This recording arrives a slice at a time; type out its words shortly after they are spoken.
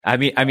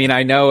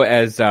I know,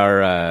 as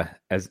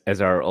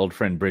our old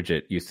friend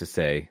Bridget used to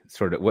say,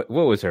 sort of, what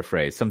was her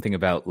phrase? Something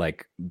about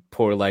like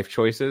poor life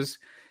choices.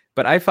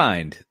 But I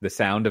find the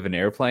sound of an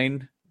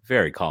airplane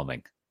very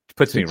calming. It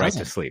puts me right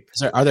to sleep.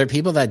 Are there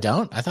people that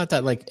don't? I thought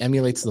that like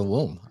emulates the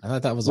womb. I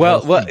thought that was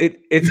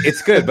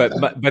it's good,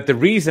 but the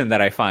reason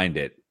that I find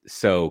it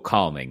so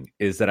calming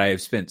is that I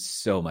have spent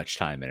so much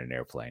time in an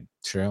airplane.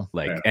 True.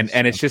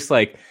 And it's just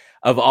like,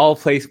 of all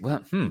places,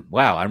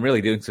 wow, I'm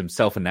really doing some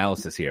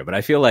self-analysis here, but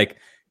I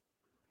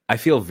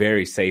feel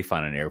very safe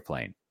on an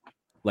airplane.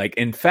 Like,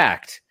 in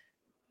fact,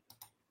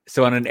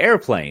 so on an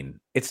airplane,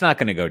 it's not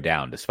going to go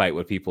down despite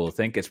what people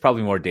think. It's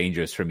probably more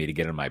dangerous for me to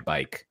get on my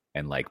bike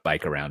and like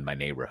bike around my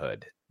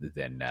neighborhood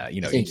than,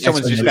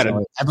 someone's just got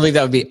to. I believe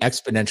that would be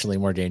exponentially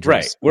more dangerous.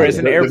 Right. Whereas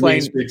an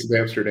airplane. Streets of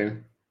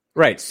Amsterdam.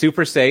 Right.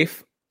 Super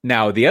safe.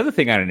 Now, the other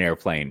thing on an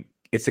airplane,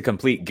 it's a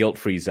complete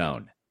guilt-free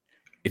zone.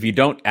 If you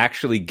don't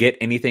actually get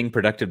anything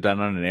productive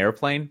done on an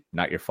airplane,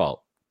 not your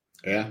fault.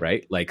 Yeah.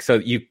 Right. Like, so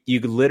you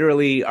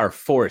literally are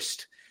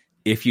forced,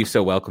 if you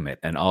so welcome it,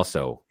 and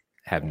also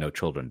have no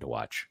children to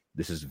watch.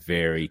 This is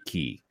very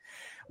key.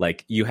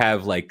 Like, you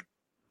have like,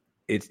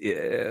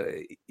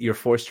 you're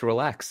forced to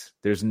relax.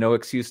 There's no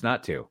excuse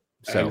not to.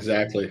 So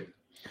exactly.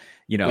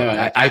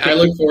 I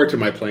look forward to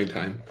my plane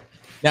time.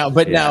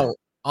 Now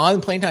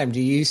on plane time,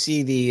 do you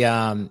see the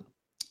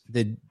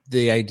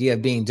idea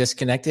of being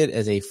disconnected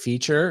as a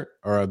feature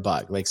or a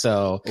bug? Like,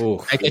 so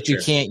I guess you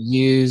can't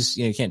use,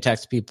 you can't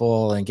text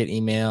people and get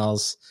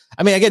emails.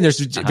 I mean, again, there's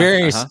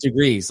various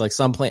degrees. Like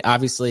some plane,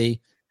 obviously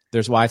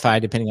there's Wi-Fi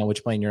depending on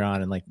which plane you're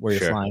on and like where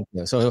you're flying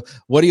to. So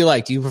what do you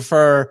like? Do you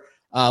prefer,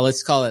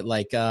 let's call it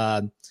like,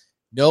 no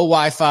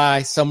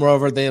Wi-Fi somewhere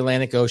over the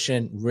Atlantic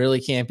Ocean,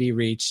 really can't be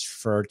reached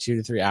for 2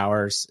 to 3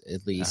 hours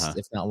at least,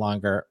 if not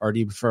longer? Or do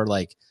you prefer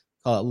like,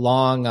 call it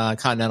long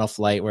continental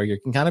flight where you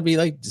can kind of be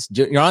like,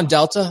 you're on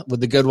Delta with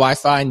the good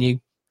Wi-Fi and you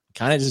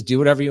kind of just do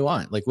whatever you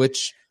want? Like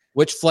which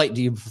flight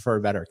do you prefer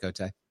better, Cote?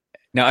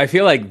 Now, I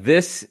feel like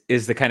this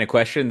is the kind of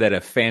question that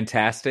a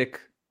fantastic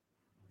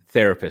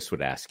therapist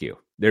would ask you.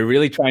 They're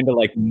really trying to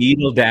like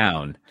needle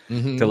down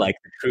to like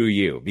the true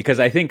you, because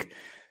I think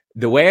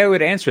the way I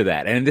would answer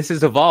that, and this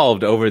has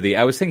evolved over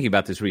I was thinking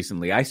about this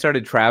recently. I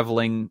started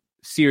traveling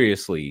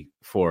seriously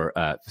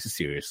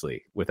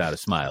without a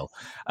smile,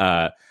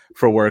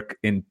 for work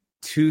in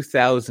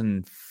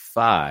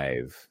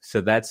 2005.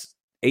 So that's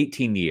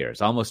 18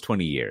 years, almost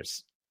 20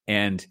 years.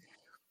 And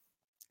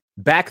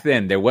back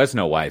then there was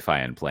no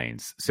Wi-Fi in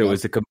planes. So it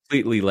was a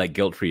completely like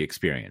guilt-free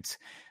experience.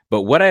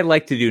 But what I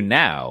like to do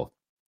now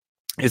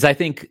is, I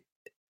think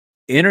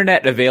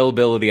internet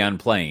availability on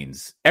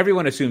planes,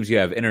 everyone assumes you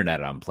have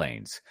internet on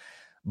planes,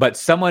 but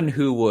someone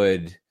who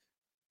would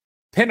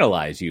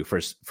penalize you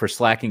for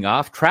slacking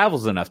off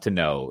travels enough to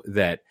know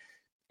that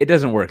it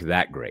doesn't work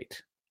that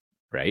great,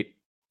 right?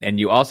 And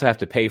you also have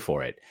to pay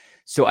for it.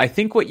 So I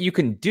think what you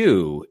can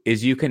do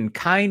is you can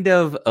kind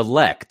of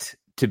elect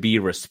to be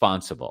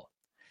responsible.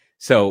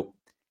 So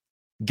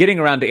getting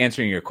around to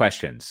answering your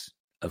questions,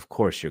 of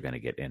course you're going to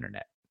get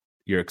internet.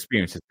 Your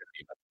experience is going to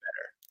be much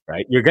better,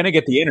 right? You're going to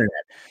get the internet.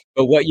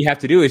 But what you have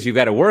to do is you've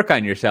got to work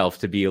on yourself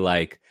to be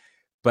like,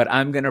 but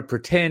I'm going to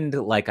pretend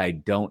like I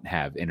don't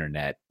have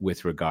internet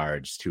with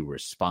regards to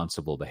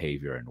responsible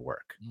behavior and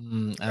work.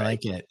 I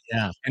like it.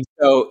 Yeah. And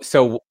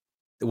so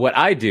what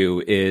I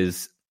do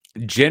is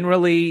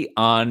generally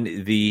on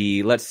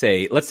the, let's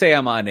say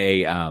I'm on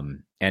a,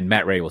 and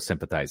Matt Ray will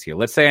sympathize here.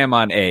 Let's say I'm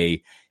on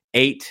a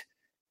 8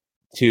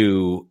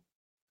 to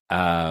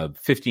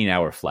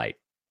 15-hour flight,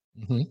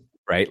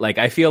 right? Like,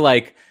 I feel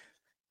like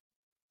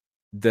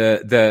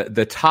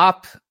the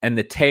top and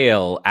the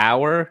tail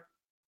hour,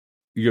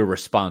 you're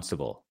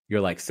responsible.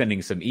 You're like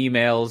sending some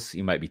emails.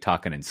 You might be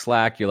talking in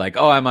Slack. You're like,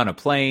 oh, I'm on a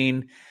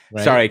plane.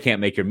 Right. Sorry, I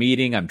can't make your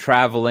meeting. I'm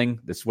traveling.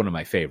 That's one of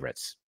my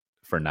favorites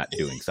for not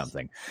doing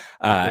something.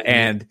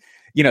 And,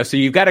 so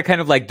you've got to kind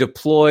of like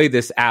deploy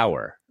this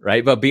hour,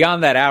 right? But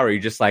beyond that hour,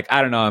 you're just like,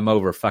 I don't know, I'm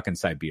over fucking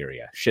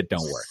Siberia. Shit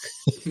don't work.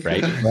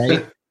 Right.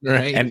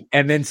 Right.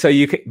 And then so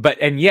you can,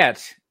 and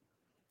yet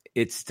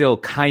it still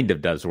kind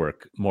of does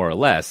work more or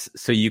less.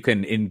 So you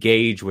can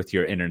engage with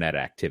your internet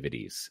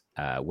activities,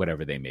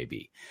 whatever they may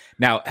be.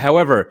 Now,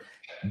 however,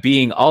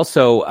 being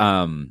also,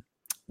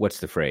 what's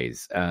the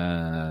phrase?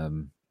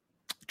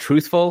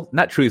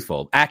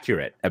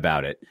 Accurate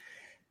about it.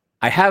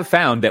 I have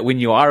found that when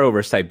you are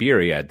over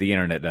Siberia, the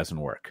internet doesn't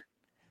work.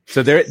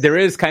 So there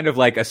is kind of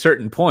like a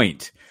certain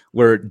point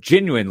where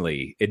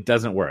genuinely it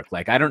doesn't work.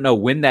 Like, I don't know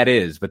when that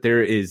is, but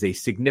there is a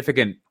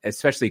significant,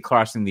 especially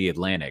crossing the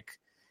Atlantic,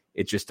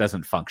 it just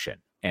doesn't function.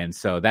 And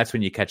so that's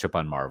when you catch up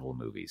on Marvel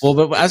movies. Well,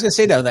 but I was going to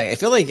say though, like, I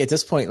feel like at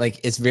this point,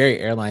 like, it's very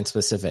airline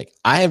specific.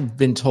 I have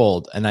been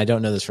told, and I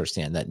don't know this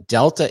firsthand, that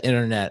Delta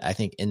internet, I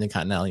think in the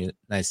continental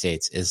United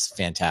States is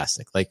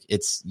fantastic. Like,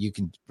 it's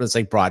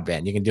like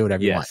broadband. You can do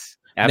whatever you want.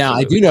 Absolutely. Now,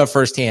 I do know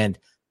firsthand,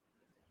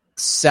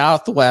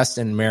 Southwest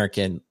and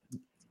American,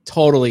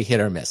 totally hit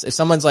or miss. If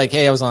someone's like,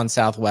 hey, I was on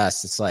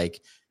Southwest, it's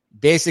like,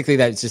 basically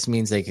that just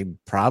means they could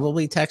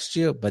probably text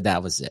you, but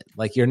that was it.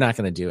 Like, you're not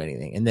going to do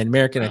anything. And then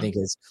American, I think,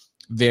 is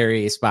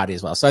very spotty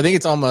as well. So I think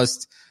it's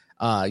almost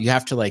you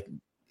have to like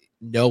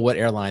know what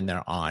airline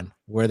they're on,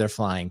 where they're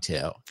flying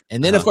to.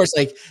 And then, of course,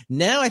 like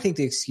now I think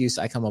the excuse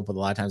I come up with a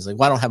lot of times is like,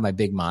 well, I don't have my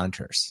big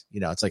monitors. You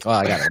know, it's like, oh,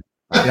 I got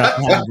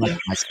have like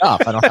my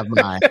stuff. I don't have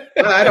my.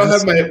 I don't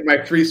have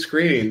my 3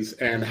 screens.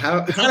 And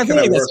how kind of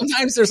thing that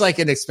sometimes there's like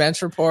an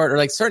expense report or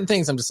like certain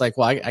things. I'm just like,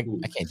 well, I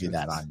can't do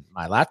that on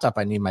my laptop.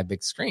 I need my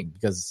big screen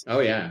because. Oh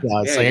yeah, you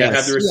know, you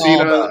have the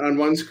receipt on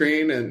one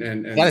screen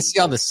and got to see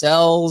all the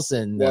cells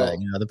and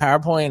the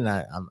PowerPoint. And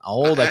I'm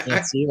old. I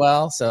can't see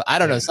well, so I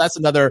don't know. So that's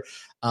another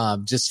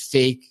just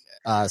fake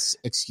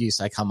excuse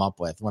I come up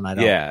with when I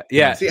don't.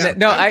 Yeah. See,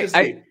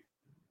 I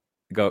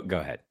go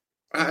ahead.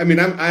 I mean,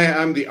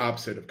 I'm the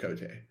opposite of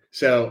Cote.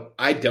 So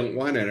I don't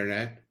want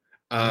internet.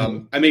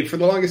 I mean, for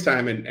the longest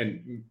time,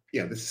 and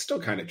this is still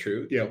kind of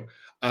true.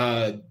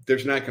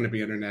 There's not going to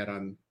be internet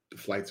on the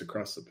flights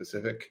across the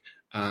Pacific,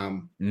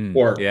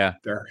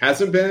 there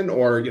hasn't been,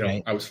 or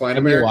right. I was flying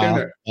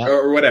American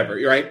or whatever,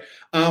 right?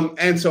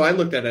 And so I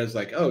looked at it as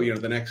like,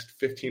 the next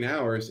 15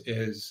 hours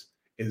is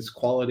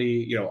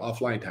quality,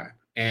 offline time.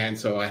 And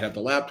so I had the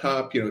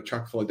laptop,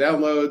 chock full of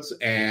downloads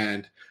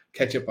and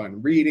catch up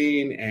on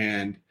reading.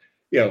 And,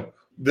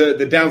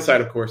 the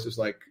downside, of course, is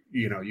like,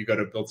 you go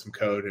to build some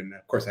code and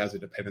of course it has a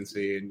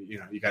dependency and,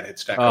 you got to hit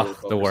Stack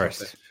Overflow. The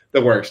worst.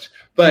 The worst.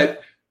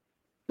 But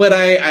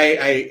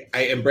I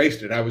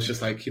embraced it. I was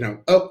just like,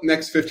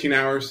 next 15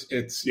 hours,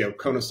 it's,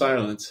 cone of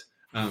silence.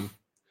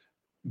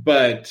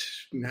 But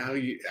now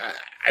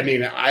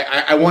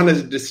I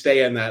wanted to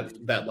stay in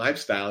that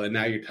lifestyle, and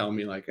now you're telling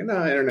me like,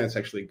 no, internet's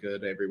actually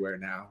good everywhere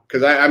now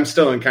because I'm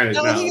still in kind of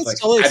denial. Like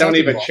totally I don't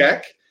even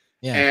check,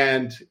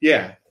 and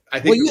I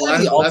think you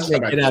have the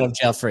ultimate get out of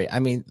jail free. I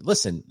mean,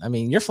 listen,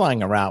 you're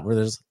flying a route where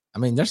there's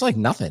like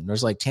nothing.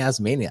 There's like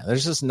Tasmania.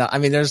 There's just not.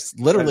 There's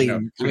literally. So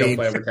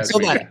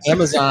that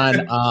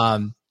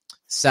Amazon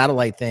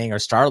satellite thing or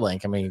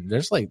Starlink.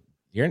 There's like.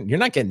 You're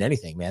not getting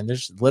anything, man.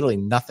 There's literally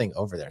nothing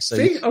over there. So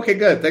okay,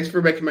 good. Thanks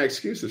for making my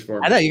excuses for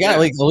me. I know you got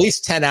like at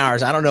least 10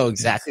 hours. I don't know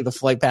exactly the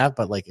flight path,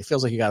 but like it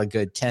feels like you got a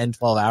good 10,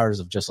 12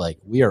 hours of just like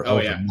we are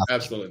over nothing.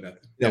 Absolutely nothing.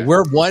 Yeah.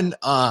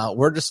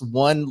 We're just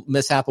one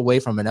mishap away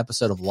from an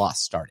episode of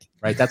Lost starting,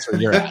 right? That's where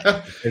you're at.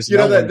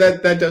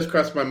 That does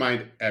cross my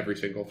mind every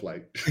single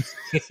flight.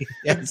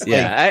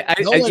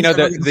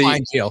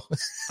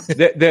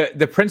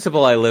 The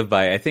principle I live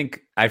by, I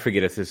think I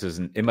forget if this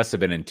isn't. It must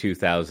have been in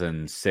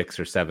 2006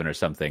 or 7 or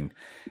something.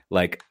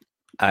 Like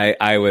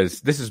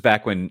this is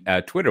back when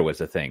Twitter was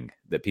a thing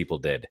that people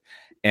did,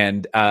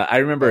 and I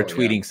remember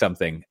tweeting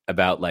something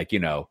about like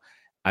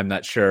I'm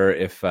not sure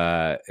if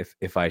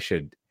I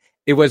should.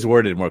 It was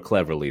worded more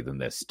cleverly than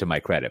this, to my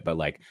credit, but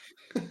like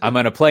I'm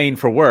on a plane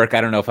for work. I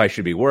don't know if I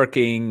should be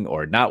working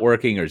or not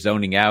working or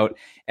zoning out.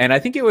 And I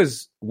think it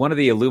was one of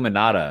the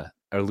Illuminati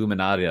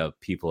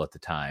people at the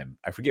time.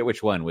 I forget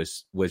which one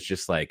was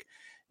just like,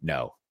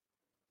 no,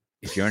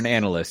 if you're an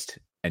analyst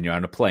and you're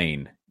on a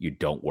plane, you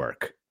don't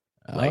work.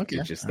 Like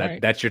it's just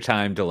that's your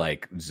time to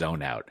like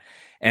zone out.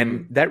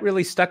 And that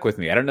really stuck with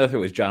me. I don't know if it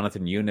was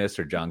Jonathan Eunice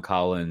or John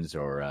Collins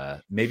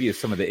or maybe it's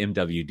some of the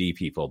MWD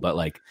people, but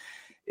like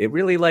it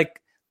really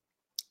like,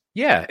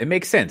 it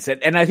makes sense.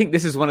 And I think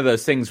this is one of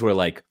those things where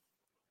like,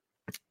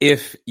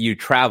 if you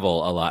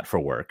travel a lot for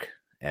work,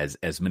 as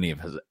many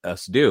of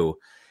us do,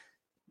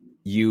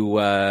 you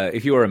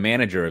if you were a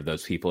manager of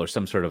those people or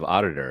some sort of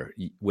auditor,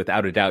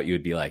 without a doubt, you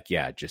would be like,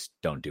 just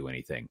don't do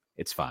anything.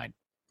 It's fine.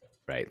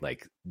 Right.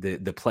 Like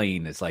the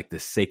plane is like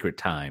this sacred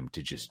time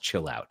to just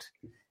chill out.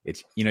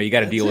 It's, you got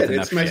to deal with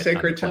enough. It's my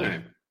sacred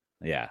time.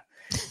 Yeah.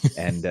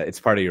 And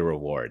it's part of your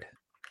reward.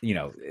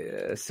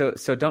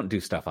 So don't do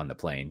stuff on the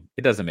plane.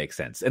 It doesn't make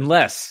sense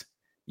unless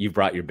you've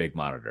brought your big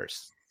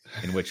monitors,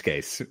 in which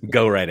case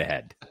go right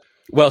ahead.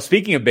 Well,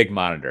 speaking of big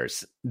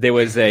monitors, there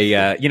was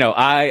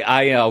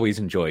I always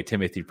enjoy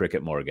Timothy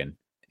Prickett Morgan.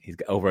 He's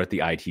over at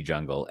the IT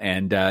Jungle.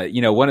 And,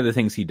 one of the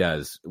things he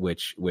does,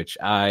 which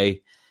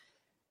I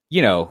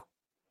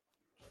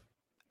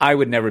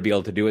would never be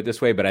able to do it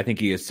this way, but I think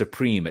he is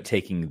supreme at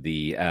taking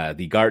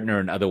the Gartner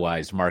and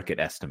otherwise market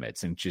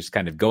estimates and just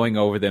kind of going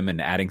over them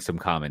and adding some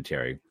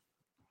commentary.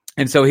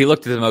 And so he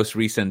looked at the most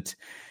recent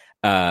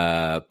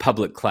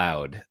public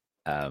cloud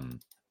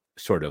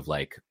sort of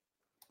like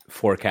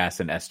forecasts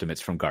and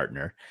estimates from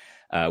Gartner,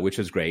 which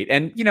was great.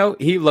 And,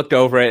 he looked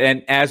over it.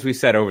 And as we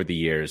said over the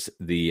years,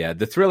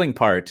 the thrilling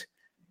part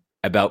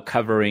about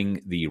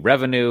covering the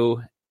revenue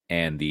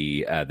and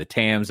the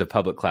TAMs of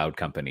public cloud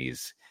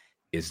companies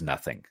is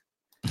nothing,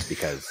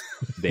 because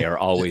they are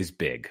always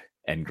big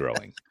and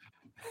growing.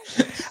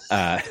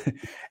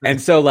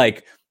 And so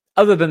like,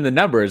 other than the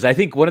numbers, I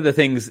think one of the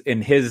things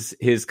in his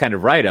kind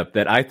of write-up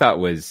that I thought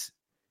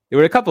there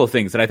were a couple of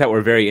things that I thought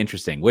were very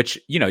interesting, which,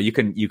 you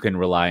can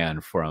rely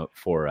on for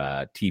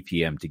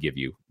TPM to give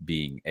you,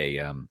 being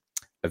a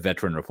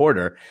veteran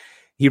reporter.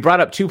 He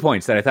brought up 2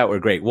 points that I thought were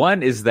great.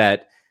 One is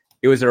that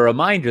it was a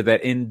reminder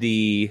that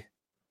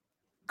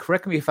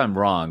correct me if I'm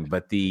wrong,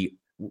 but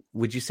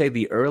would you say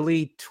the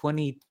early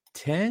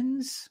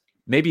 2010s,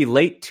 maybe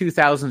late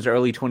 2000s,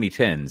 early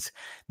 2010s,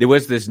 there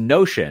was this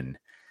notion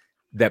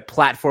that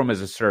platform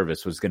as a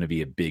service was going to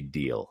be a big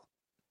deal,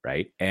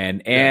 right?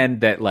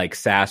 And that like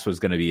SaaS was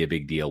going to be a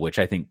big deal, which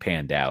I think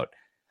panned out,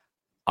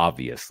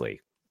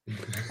 obviously.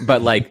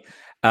 But like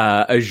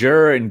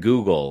Azure and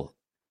Google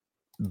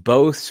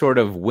both sort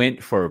of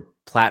went for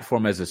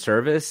platform as a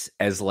service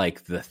as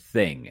like the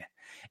thing.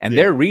 And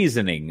their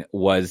reasoning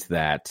was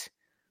that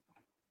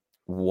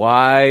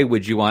why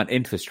would you want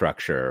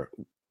infrastructure?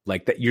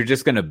 Like that you're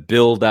just going to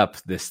build up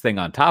this thing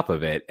on top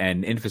of it,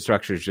 and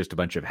infrastructure is just a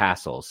bunch of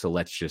hassle. So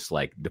let's just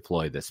like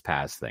deploy this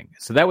PaaS thing.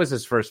 So that was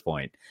his first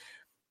point.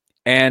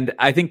 And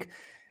I think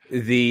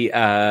the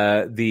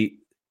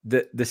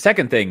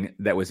second thing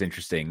that was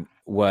interesting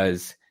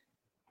was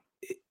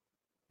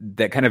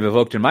that kind of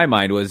evoked in my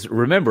mind was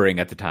remembering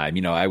at the time,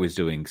 you know, I was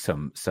doing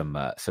some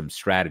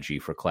strategy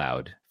for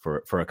cloud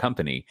for a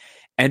company.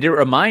 And it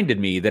reminded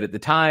me that at the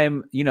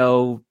time, you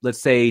know,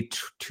 let's say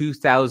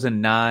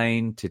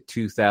 2009 to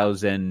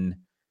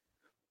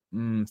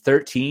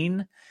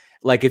 2013,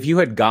 like if you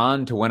had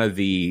gone to one of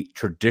the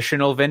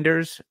traditional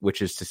vendors,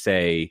 which is to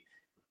say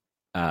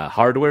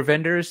hardware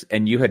vendors,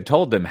 and you had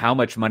told them how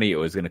much money it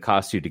was going to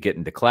cost you to get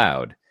into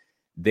cloud,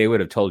 they would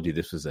have told you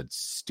this was a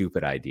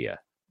stupid idea,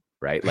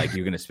 right? Like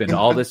you're going to spend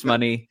all this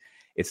money.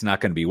 It's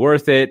not going to be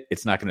worth it.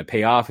 It's not going to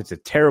pay off. It's a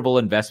terrible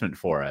investment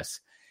for us.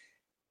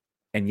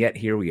 And yet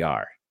here we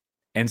are.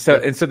 And so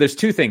there's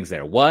two things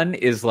there. One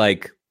is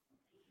like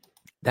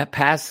that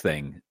PaaS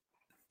thing.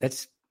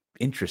 That's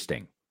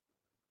interesting.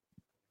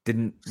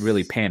 Didn't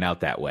really pan out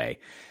that way.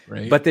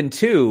 Right. But then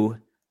two,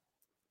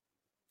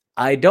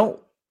 I don't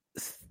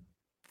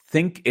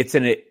think it's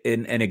an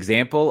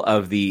example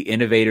of the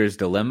innovator's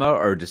dilemma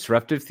or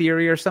disruptive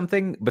theory or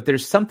something, but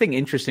there's something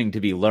interesting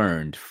to be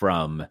learned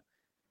from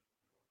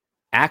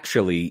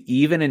actually,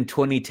 even in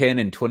 2010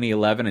 and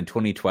 2011 and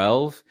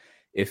 2012,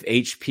 if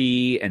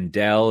HP and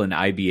Dell and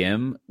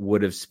IBM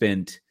would have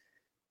spent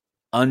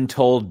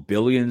untold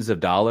billions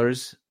of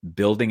dollars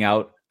building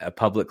out a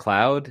public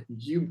cloud,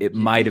 it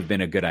might have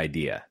been a good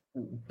idea.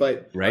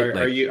 But right?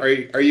 Are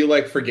you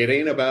like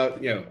forgetting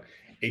about, you know,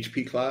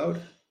 HP Cloud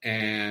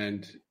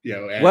and, you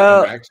know, and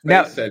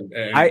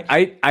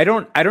Rackspace I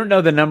don't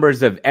know the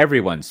numbers of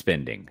everyone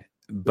spending,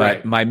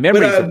 but my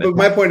memory. But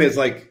my point is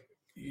like,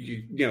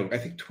 you know, I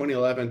think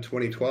 2011,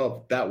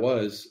 2012, that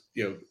was,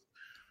 you know,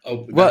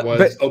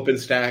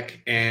 OpenStack,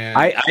 and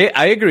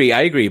I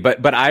agree.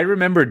 But I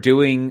remember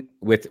doing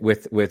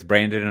with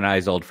Brandon and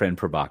I's old friend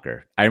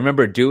Prabhakar. I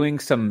remember doing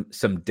some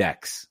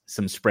decks,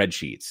 some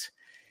spreadsheets,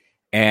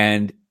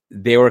 and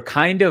they were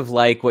kind of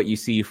like what you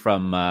see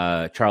from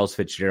Charles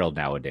Fitzgerald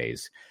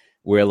nowadays,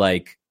 where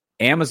like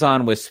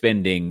Amazon was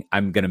spending.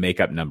 I'm going to make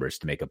up numbers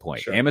to make a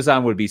point. Sure.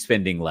 Amazon would be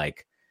spending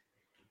like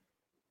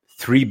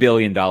 $3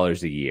 billion a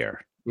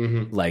year,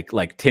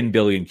 like 10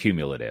 billion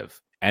cumulative.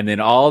 And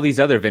then all these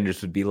other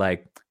vendors would be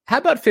like, how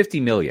about 50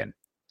 million?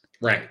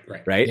 Right.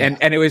 Yeah.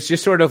 And it was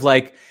just sort of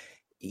like,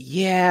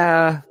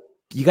 yeah,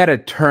 you got to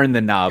turn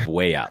the knob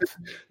way up,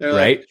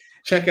 right? Like,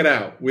 check it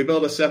out. We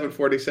built a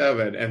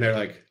 747, and they're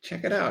like,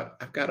 check it out.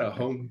 I've got a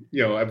home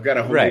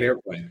right.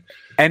 airplane.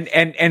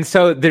 And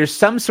so there's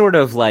some sort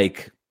of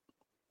like,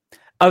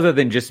 other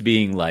than just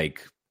being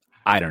like,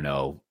 I don't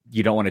know,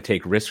 you don't want to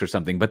take risks or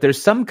something, but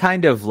there's some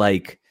kind of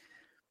like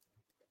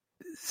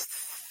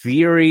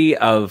theory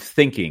of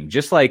thinking,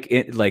 just like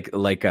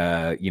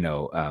innovator's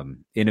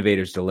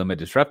dilemma,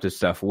 disruptive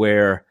stuff,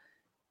 where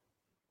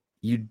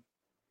you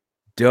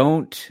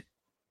don't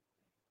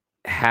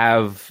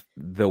have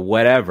the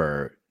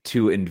whatever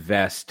to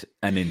invest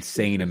an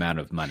insane amount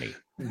of money.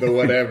 The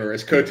whatever,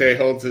 as Cote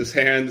holds his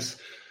hands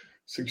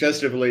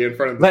suggestively in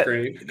front of the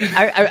screen.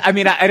 I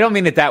mean, I don't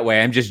mean it that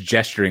way. I'm just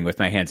gesturing with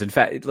my hands. In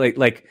fact,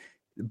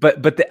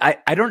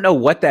 I don't know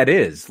what that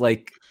is.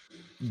 Like,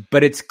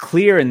 but it's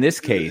clear in this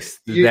case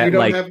that you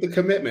don't have the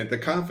commitment, the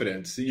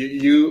confidence.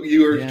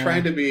 You are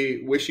trying to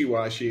be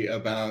wishy-washy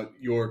about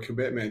your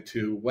commitment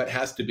to what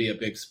has to be a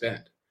big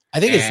spend.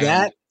 I think it's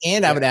that,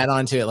 and I would add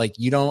on to it, like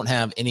you don't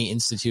have any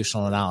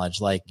institutional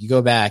knowledge. Like you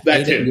go back,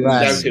 that too.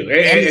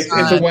 It's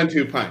a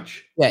 1-2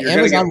 punch. Yeah,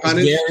 Amazon was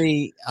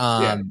very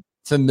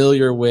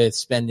familiar with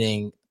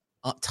spending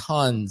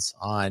tons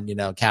on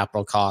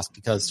capital costs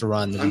because to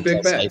run the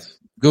big bets.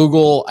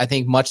 Google, I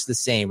think much the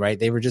same, right?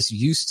 They were just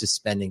used to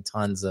spending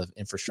tons of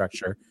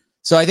infrastructure.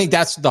 So I think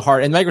that's the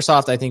heart. And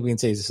Microsoft, I think we can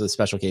say this is a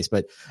special case,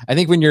 but I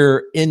think when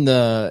you're and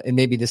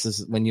maybe this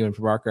is when you and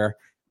Prabhakar are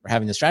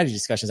having the strategy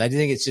discussions, I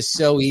think it's just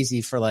so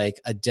easy for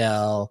like a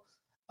Dell,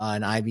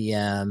 an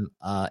IBM,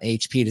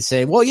 HP to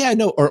say, well, yeah,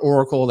 no, or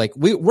Oracle, like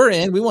we're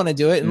in, we want to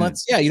do it. And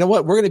let's, you know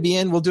what, we're going to be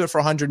in, we'll do it for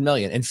 100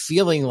 million, and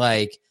feeling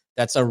like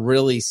that's a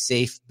really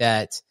safe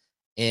bet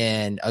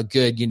and a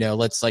good,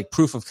 let's like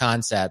proof of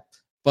concept.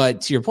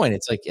 But to your point,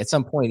 it's like at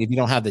some point, if you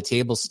don't have the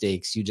table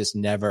stakes, you just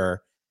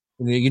never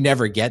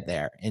get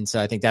there. And so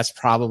I think that's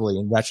probably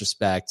in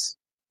retrospect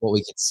what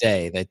we could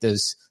say, that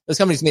those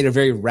companies made a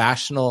very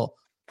rational,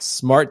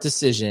 smart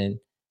decision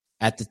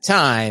at the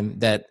time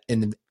that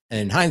in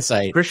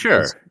hindsight, for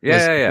sure, was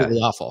really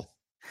awful.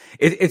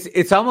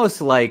 It's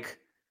almost like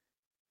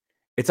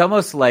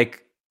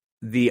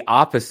the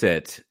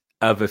opposite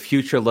of a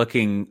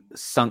future-looking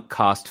sunk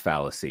cost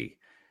fallacy,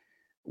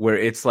 where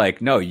it's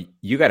like, no,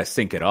 you got to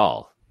sink it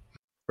all,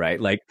 right?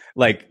 Like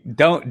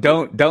don't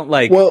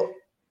like. Well,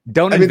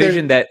 don't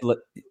envision that.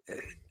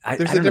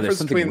 There's a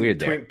difference between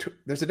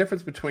there's a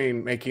difference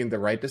between making the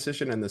right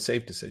decision and the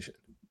safe decision,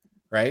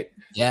 right?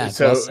 Yeah.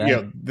 So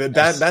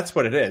that's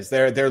what it is.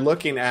 They're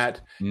looking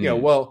at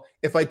well,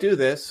 if I do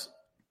this,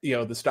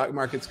 the stock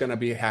market's going to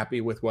be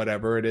happy with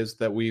whatever it is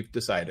that we've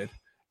decided,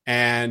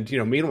 and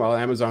meanwhile,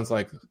 Amazon's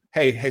like,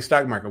 hey,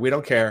 stock market, we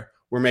don't care.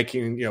 We're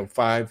making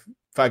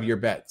 5-year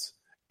bets,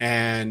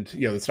 and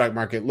the stock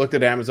market looked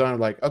at Amazon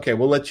like, okay,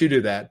 we'll let you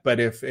do that, but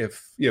if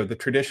the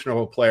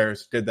traditional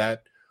players did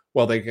that,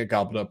 well, they get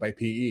gobbled up by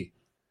PE,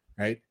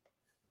 right?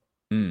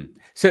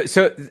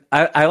 So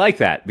I like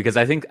that, because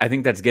I think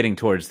that's getting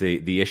towards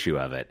the issue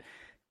of it.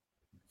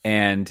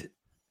 And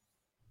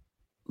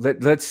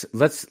let's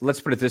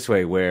put it this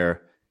way,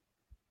 where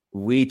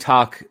we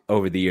talk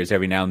over the years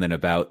every now and then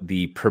about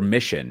the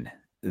permission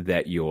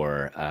that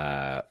your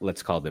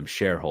let's call them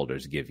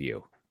shareholders give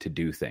you to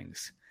do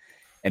things.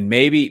 And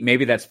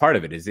maybe that's part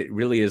of it, is it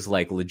really is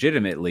like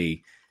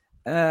legitimately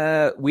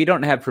we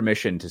don't have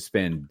permission to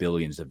spend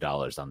billions of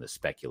dollars on this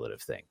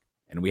speculative thing,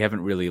 and we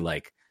haven't really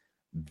like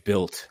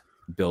built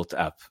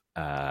up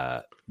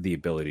the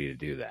ability to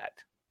do that.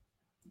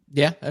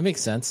 Yeah, that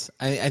makes sense.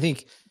 I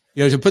think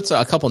to put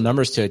a couple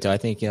numbers to it, though, I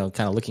think kind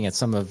of looking at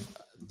some of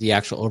the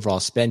actual overall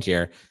spend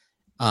here,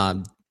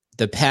 the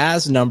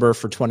PaaS number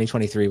for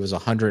 2023 was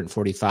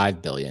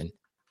 145 billion,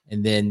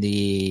 and then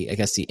the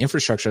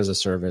infrastructure as a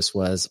service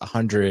was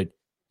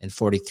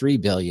 143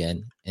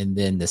 billion, and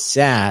then the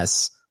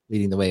SaaS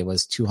leading the way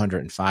was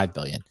 205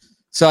 billion.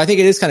 So I think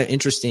it is kind of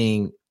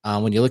interesting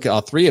when you look at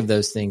all three of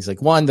those things.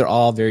 Like, one, they're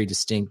all very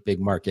distinct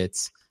big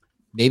markets.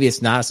 Maybe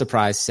it's not a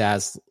surprise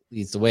SaaS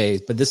leads the way,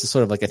 but this is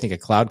sort of like, I think, a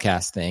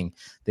Cloudcast thing.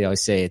 They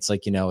always say it's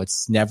like,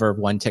 it's never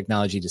one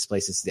technology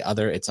displaces the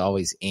other. It's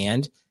always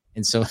and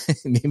so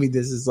maybe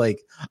this is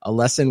like a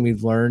lesson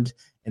we've learned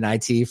in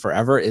IT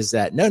forever, is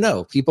that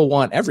no, people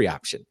want every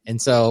option.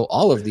 And so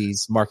all of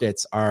these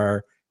markets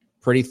are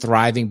pretty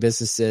thriving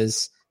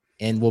businesses,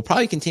 and will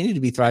probably continue to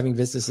be thriving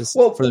businesses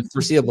for the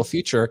foreseeable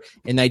future.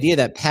 And the idea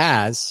that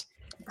PaaS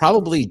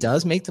probably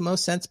does make the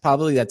most sense.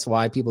 Probably that's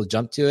why people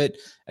jump to it.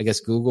 I guess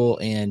Google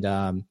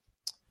and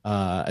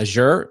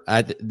Azure,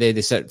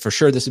 they said for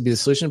sure this would be the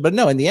solution. But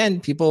no, in the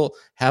end, people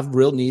have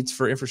real needs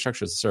for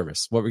infrastructure as a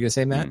service. What were you going to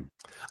say, Matt?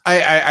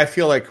 I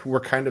feel like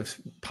we're kind of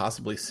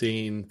possibly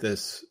seeing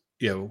this,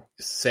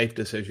 safe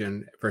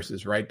decision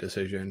versus right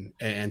decision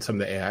in some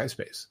of the AI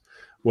space,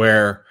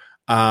 where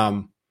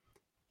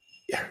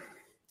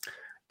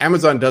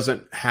Amazon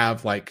doesn't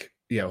have like,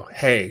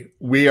 hey,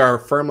 we are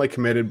firmly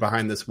committed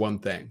behind this one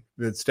thing.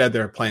 Instead,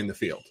 they're playing the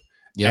field.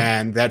 Yeah.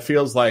 And that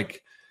feels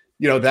like,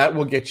 that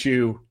will get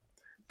you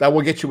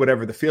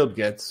whatever the field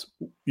gets,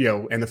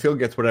 and the field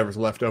gets whatever's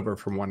left over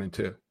from 1 and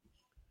 2.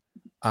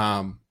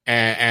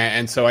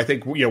 And so I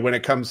think, when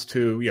it comes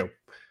to,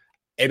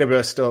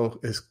 AWS still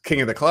is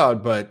king of the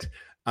cloud, but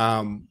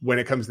when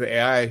it comes to the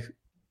AI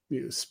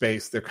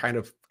space, they're kind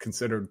of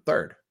considered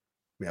third,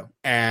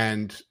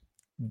 and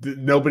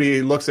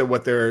nobody looks at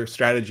what their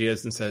strategy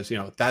is and says,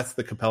 that's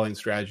the compelling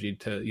strategy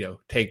to,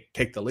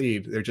 take the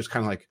lead. They're just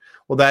kind of like,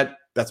 well,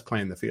 that's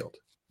playing the field.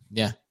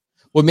 Yeah.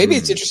 Well, maybe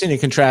it's interesting to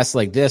contrast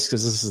like this,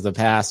 because this is the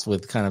past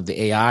with kind of the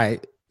AI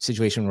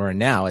situation we're in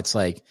now. It's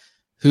like,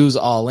 who's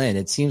all in?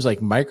 It seems like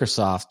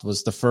Microsoft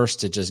was the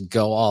first to just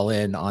go all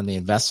in on the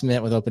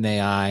investment with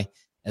OpenAI,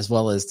 as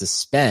well as the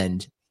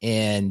spend.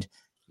 And,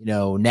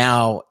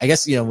 now I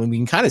guess, when we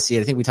can kind of see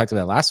it, I think we talked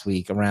about it last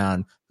week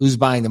around who's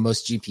buying the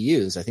most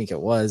GPUs. I think it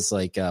was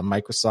like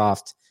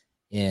Microsoft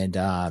and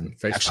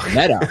actually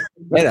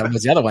Meta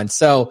was the other one.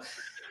 So,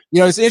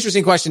 it's an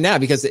interesting question now,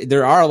 because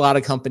there are a lot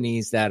of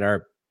companies that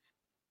are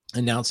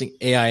announcing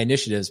AI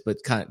initiatives,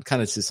 but kind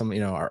of to some,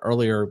 our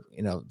earlier,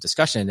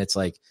 discussion, it's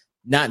like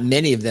not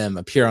many of them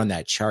appear on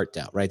that chart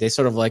though, right? They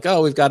sort of like,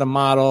 oh, we've got a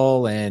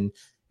model and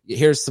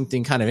here's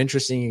something kind of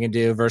interesting you can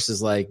do,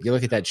 versus like you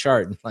look at that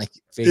chart and like,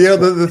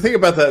 the thing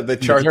about the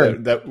chart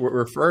that we're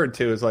referred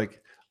to is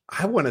like,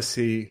 I want to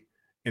see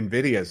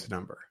NVIDIA's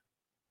number,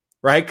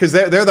 right? Because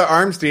they're the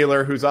arms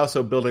dealer who's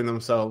also building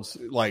themselves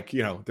like,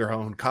 their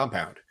own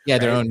compound. Yeah,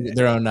 right?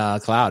 their own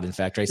cloud, in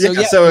fact, right?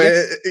 So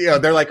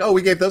they're like, oh,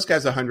 we gave those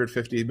guys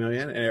 150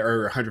 million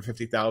or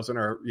 150,000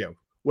 or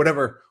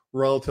whatever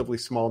relatively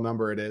small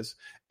number it is,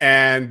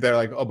 and they're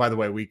like, oh, by the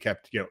way, we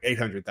kept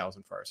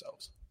 800,000 for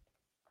ourselves.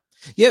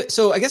 Yeah,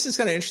 so I guess it's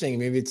kind of interesting.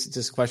 Maybe it's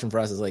just a question for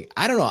us. Is like,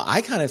 I don't know.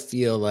 I kind of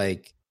feel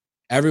like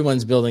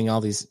everyone's building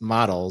all these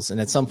models,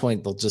 and at some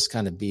point they'll just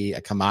kind of be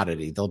a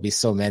commodity. There'll be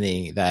so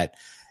many that.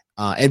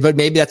 But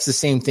maybe that's the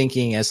same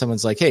thinking as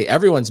someone's like, hey,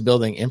 everyone's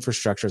building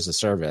infrastructure as a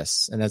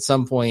service. And at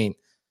some point,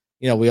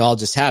 we all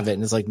just have it.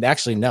 And it's like,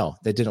 actually, no,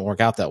 that didn't work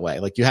out that way.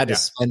 Like you had to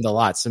spend a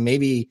lot. So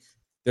maybe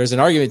there's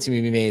an argument to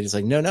be made. It's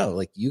like, no,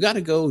 like you got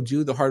to go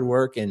do the hard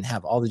work and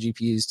have all the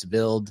GPUs to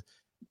build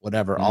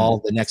whatever,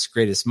 all the next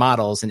greatest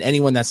models. And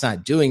anyone that's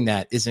not doing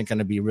that isn't going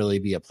to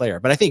be a player.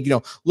 But I think,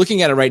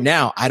 looking at it right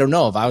now, I don't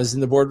know if I was in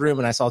the boardroom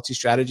and I saw two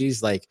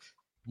strategies, like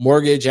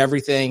mortgage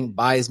everything,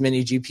 buy as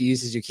many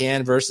GPUs as you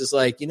can versus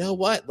like, you know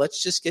what,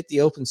 let's just get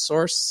the open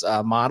source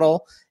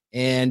model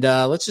and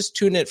let's just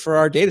tune it for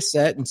our data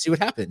set and see what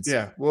happens.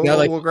 Yeah.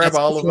 We'll grab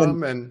all of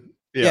them and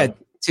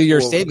to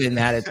your statement,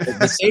 Matt,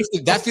 the safe,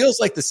 that feels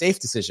like the safe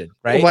decision,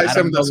 right? We'll buy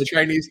some of those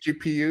Chinese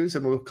GPUs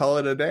and we'll call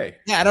it a day.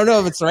 Yeah, I don't know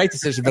if it's the right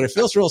decision, but it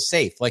feels real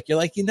safe. Like you're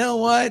like, you know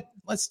what?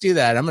 Let's do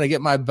that. I'm going to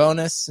get my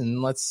bonus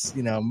and let's,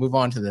 move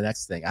on to the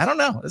next thing. I don't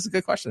know. That's a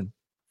good question.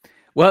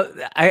 Well,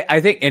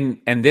 I think,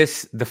 and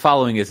the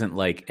following isn't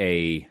like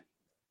a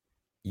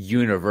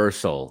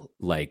universal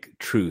like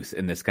truth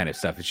in this kind of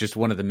stuff. It's just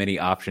one of the many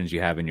options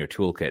you have in your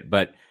toolkit.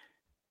 But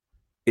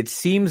it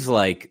seems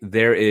like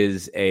there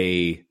is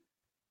a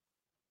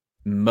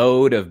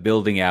mode of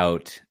building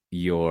out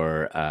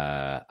your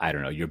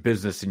your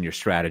business and your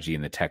strategy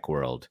in the tech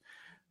world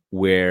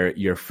where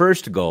your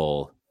first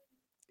goal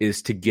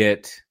is to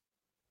get,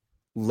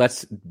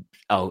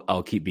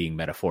 I'll keep being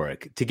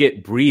metaphoric, to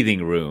get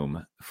breathing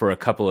room for a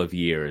couple of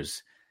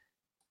years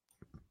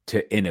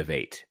to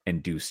innovate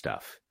and do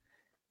stuff.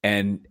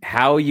 And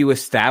how you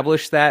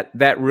establish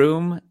that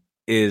room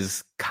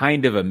is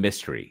kind of a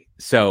mystery.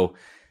 So,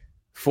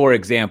 for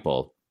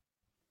example,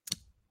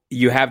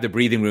 you have the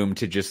breathing room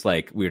to just,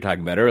 like we were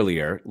talking about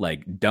earlier,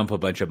 like dump a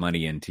bunch of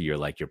money into your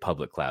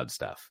public cloud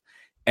stuff.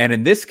 And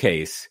in this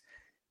case,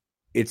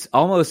 it's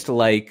almost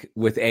like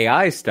with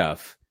AI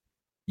stuff,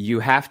 you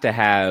have to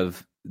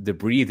have the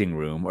breathing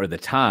room or the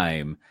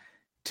time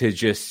to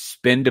just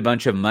spend a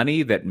bunch of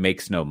money that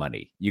makes no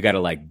money. You got to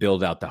like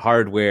build out the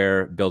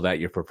hardware, build out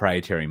your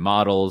proprietary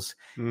models.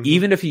 Mm-hmm.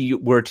 Even if you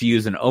were to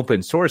use an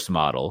open source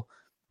model,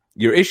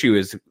 your issue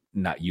is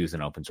not use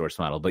an open source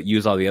model, but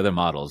use all the other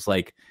models.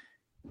 Like,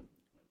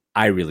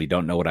 I really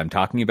don't know what I'm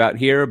talking about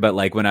here, but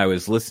like when I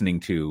was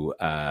listening to,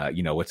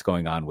 what's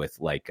going on with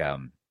like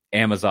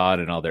Amazon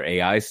and all their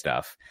AI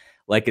stuff,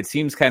 like it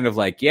seems kind of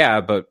like,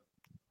 yeah, but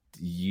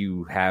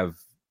you have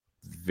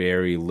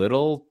very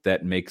little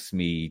that makes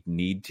me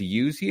need to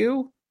use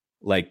you.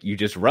 Like you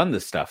just run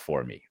the stuff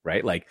for me,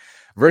 right? Like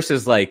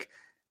versus like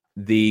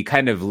the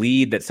kind of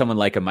lead that someone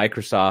like a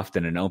Microsoft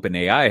and an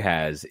OpenAI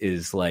has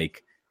is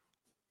like,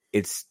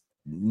 it's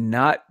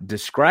not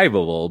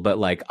describable, but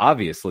like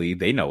obviously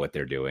they know what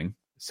they're doing,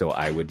 so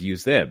I would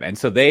use them. And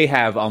so they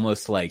have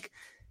almost like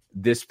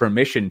this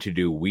permission to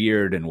do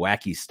weird and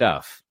wacky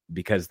stuff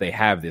because they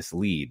have this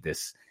lead,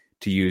 this,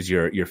 to use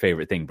your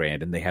favorite thing,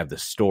 Brandon, they have the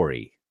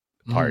story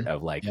part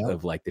of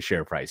the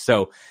share price.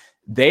 So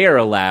they are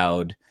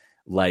allowed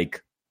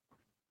like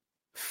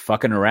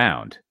fucking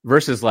around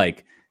versus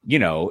like,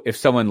 if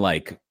someone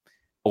like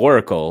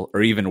Oracle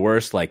or even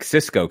worse, like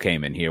Cisco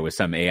came in here with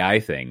some AI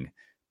thing,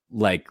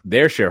 like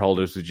their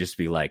shareholders would just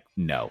be like,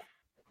 no.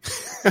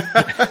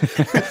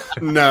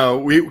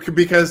 No,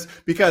 because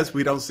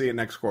we don't see it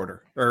next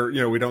quarter, or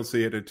we don't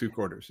see it in 2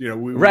 quarters.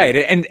 Right.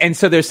 And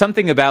so there's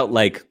something about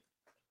like,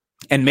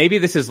 and maybe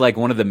this is like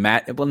one of the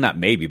not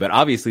maybe, but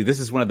obviously this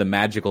is one of the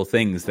magical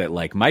things that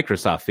like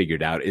Microsoft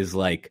figured out is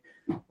like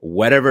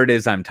whatever it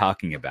is I'm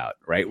talking about,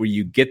 right? Where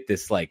you get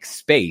this like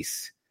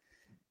space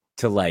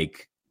to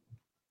like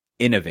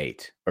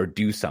innovate or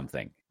do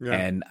something. Yeah.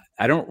 And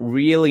I don't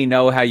really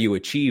know how you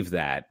achieve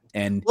that.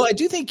 And well, I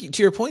do think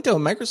to your point though,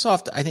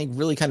 Microsoft, I think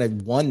really kind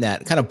of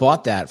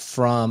bought that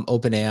from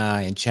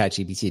OpenAI and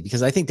ChatGPT,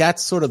 because I think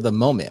that's sort of the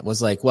moment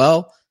was like,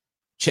 well,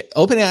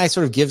 OpenAI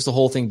sort of gives the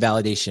whole thing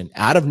validation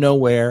out of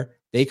nowhere.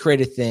 They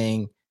create a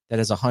thing that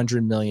has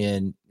 100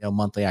 million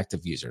monthly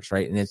active users,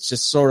 right? And it's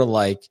just sort of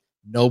like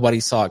nobody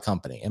saw it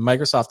company. And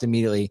Microsoft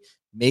immediately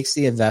makes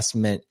the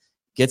investment,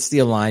 gets the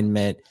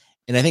alignment.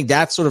 And I think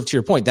that's sort of to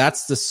your point,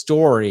 that's the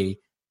story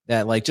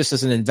that like just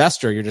as an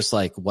investor, you're just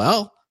like,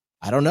 well,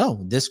 I don't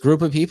know. This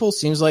group of people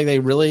seems like they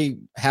really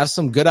have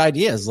some good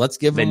ideas. Let's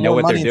give them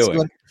more money. They know what they're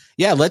doing.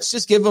 Yeah, let's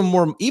just give them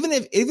more. Even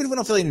if we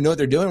don't feel like they know what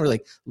they're doing, we're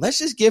like, let's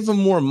just give them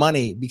more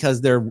money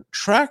because their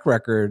track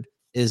record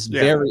is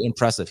very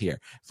impressive here.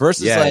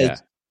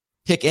 Versus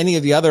pick any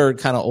of the other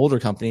kind of older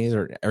companies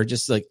or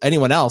just like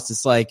anyone else.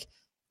 It's like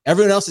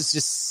everyone else is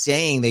just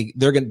saying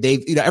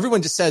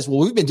everyone just says, well,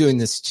 we've been doing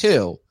this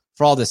too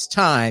for all this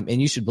time,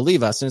 and you should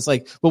believe us. And it's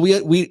like, well,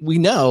 we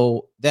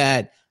know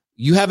that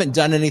you haven't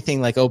done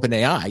anything like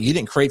OpenAI. You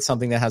didn't create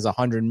something that has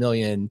 100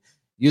 million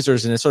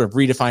users and it's sort of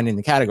redefining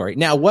the category.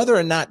 Now, whether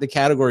or not the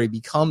category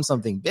becomes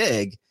something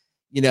big,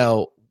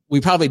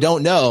 we probably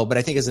don't know. But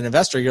I think as an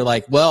investor, you're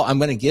like, well, I'm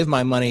going to give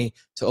my money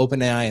to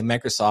OpenAI and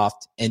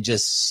Microsoft and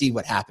just see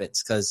what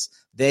happens because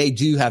they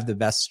do have the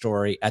best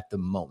story at the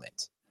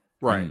moment.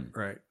 Right,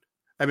 right.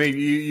 I mean,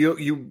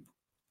 you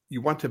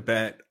want to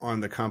bet on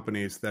the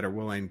companies that are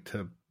willing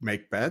to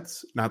make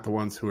bets, not the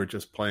ones who are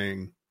just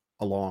playing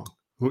along.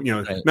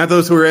 Right. Not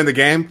those who are in the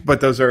game, but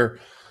those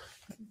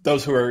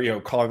who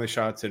are calling the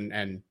shots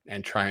and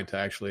trying to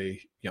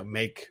actually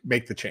make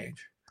the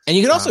change. And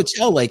you can also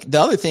tell like the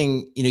other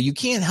thing you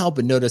can't help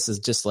but notice is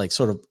just like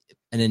sort of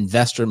an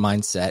investor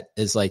mindset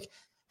is like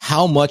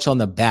how much on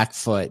the back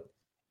foot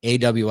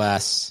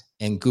AWS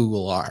and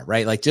Google are,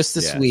 right? Like just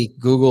this week,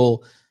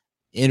 Google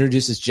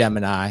introduces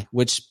Gemini,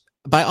 which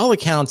by all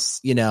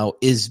accounts,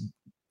 is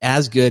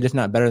as good, if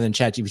not better than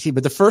ChatGPT.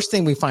 But the first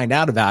thing we find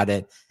out about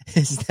it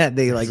is that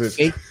they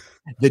fake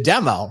the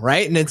demo,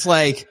 right? And it's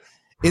like,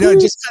 it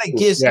just kind of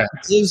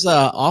gives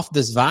off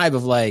this vibe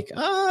of like,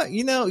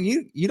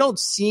 you don't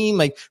seem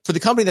like, for the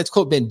company that's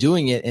quote been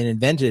doing it and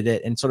invented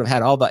it and sort of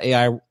had all the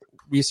AI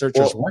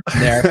researchers working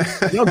there,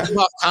 you don't give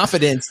off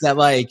confidence that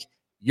like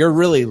you're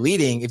really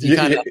leading. If you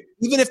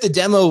even if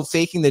the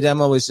faking the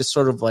demo is just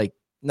sort of like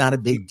not a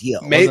big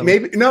deal.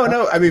 Maybe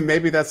no. I mean,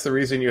 maybe that's the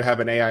reason you have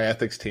an AI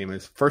ethics team.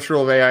 Is first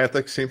rule of AI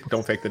ethics team: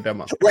 don't fake the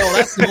demo. Well,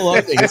 that's the whole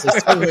other thing. It's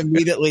just sort of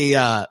immediately,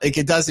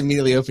 it does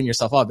immediately open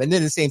yourself up. And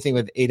then the same thing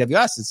with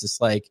AWS. It's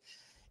just like,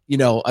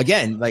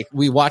 again, like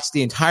we watched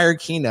the entire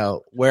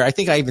keynote where I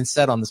think I even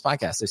said on this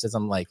podcast, I said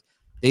something like,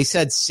 they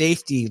said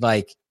safety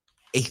like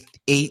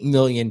 8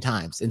 million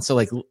times. And so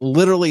like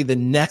literally the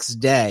next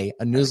day,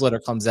 a newsletter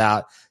comes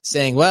out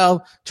saying,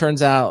 well,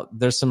 turns out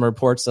there's some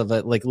reports of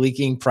it like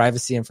leaking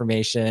privacy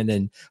information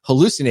and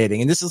hallucinating.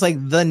 And this is like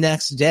the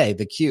next day,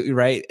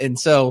 right? And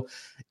so,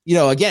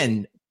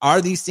 again, are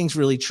these things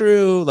really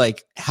true?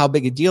 Like how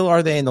big a deal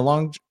are they in the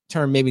long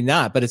term? Maybe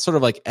not, but it's sort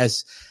of like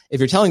if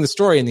you're telling the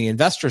story and the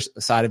investor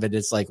side of it,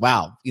 it's like,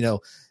 wow,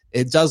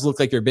 it does look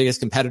like your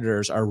biggest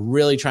competitors are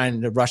really trying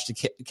to rush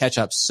to catch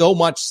up, so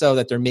much so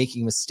that they're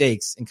making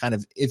mistakes and kind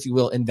of, if you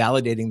will,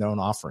 invalidating their own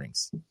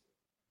offerings.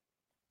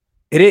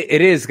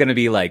 It is going to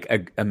be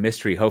like a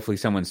mystery. Hopefully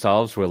someone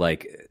solves where,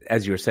 like,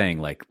 as you were saying,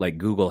 like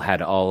Google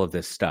had all of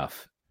this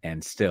stuff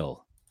and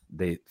still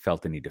they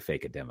felt the need to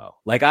fake a demo.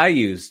 Like I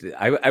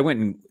went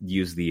and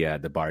used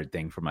the Bard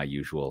thing for my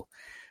usual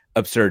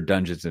absurd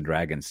Dungeons and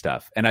Dragons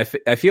stuff. And I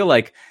feel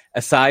like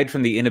aside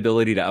from the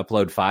inability to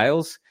upload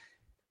files,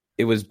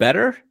 it was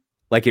better.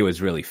 Like it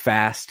was really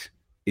fast.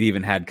 It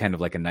even had kind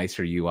of like a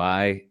nicer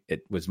UI.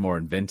 It was more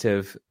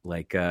inventive.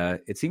 Like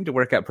it seemed to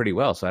work out pretty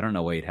well. So I don't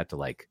know why you'd have to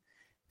like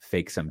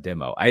fake some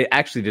demo. I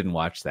actually didn't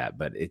watch that,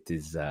 but it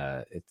is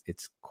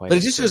it's quite.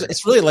 But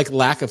it's really like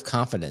lack of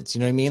confidence. You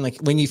know what I mean? Like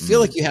when you feel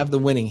like you have the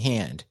winning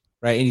hand,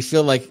 right? And you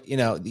feel like you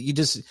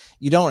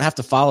don't have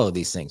to follow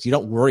these things. You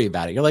don't worry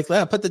about it. You're like,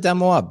 put the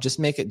demo up. Just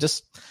make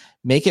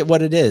it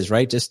what it is,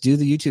 right? Just do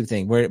the YouTube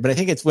thing. But I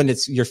think it's when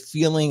you're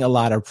feeling a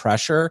lot of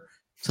pressure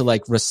to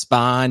like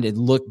respond and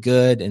look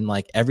good and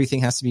like everything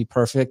has to be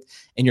perfect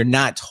and you're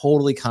not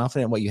totally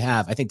confident in what you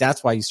have. I think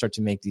that's why you start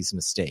to make these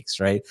mistakes,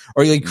 right?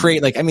 Or you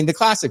create the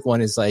classic one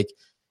is like,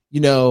 we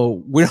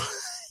don't,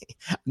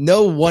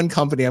 no one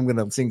company I'm going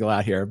to single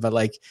out here, but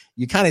like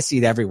you kind of see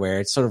it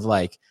everywhere. It's sort of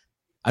like,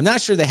 I'm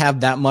not sure they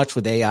have that much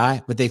with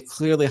AI, but they've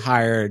clearly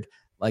hired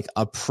like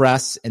a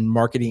press and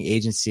marketing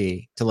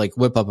agency to like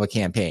whip up a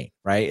campaign,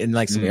 right? And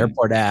like some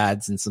airport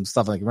ads and some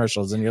stuff like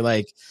commercials. And you're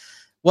like,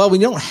 well,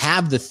 when you don't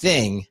have the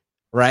thing,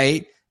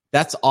 right?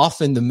 That's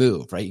often the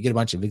move, right? You get a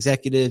bunch of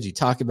executives, you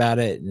talk about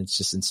it and it's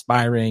just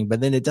inspiring, but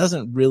then it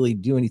doesn't really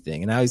do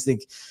anything. And I always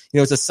think,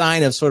 it's a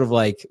sign of sort of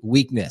like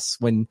weakness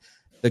when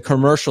the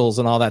commercials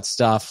and all that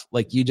stuff,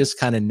 like you just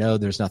kind of know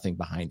there's nothing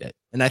behind it.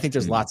 And I think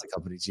there's lots of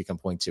companies you can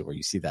point to where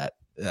you see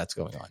that's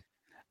going on.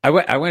 I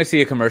want to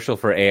see a commercial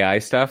for AI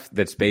stuff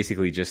that's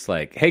basically just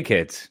like, hey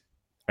kids,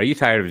 are you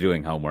tired of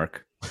doing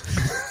homework?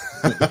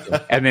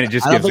 And then it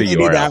just gives a URL. I don't think you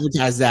need to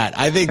advertise that.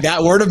 I think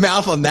that word of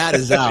mouth on that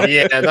is out.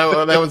 Yeah,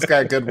 that one's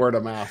got good word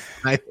of mouth.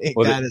 I think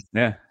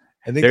yeah.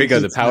 I think there you go.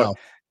 The power.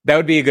 That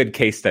would be a good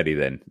case study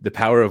then. The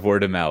power of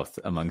word of mouth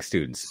among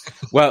students.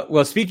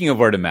 Well, speaking of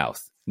word of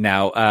mouth,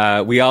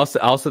 now we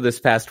also this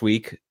past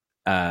week,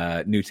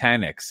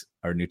 Nutanix.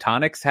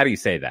 How do you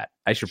say that?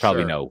 I should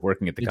probably know,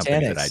 working at the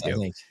company that I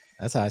do.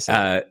 That's how I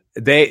say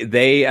it.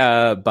 They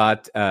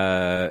bought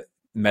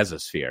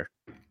Mesosphere.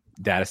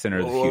 Data center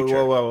of the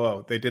future.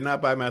 Whoa. They did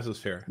not buy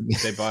Mesosphere.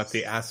 They bought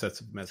the assets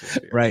of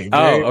Mesosphere. Right.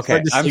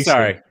 Okay. I'm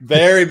sorry.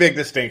 Very big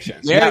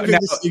distinction. Very big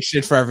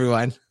distinction for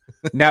everyone.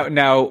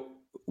 Now,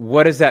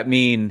 what does that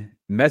mean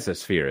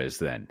Mesosphere is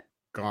then?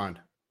 Gone.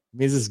 It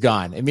means it's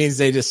gone. It means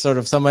they just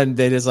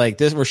like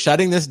this, we're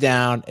shutting this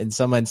down. And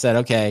someone said,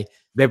 okay,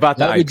 they bought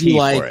the IP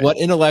for it. What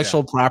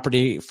intellectual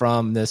property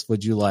from this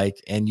would you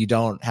like? And you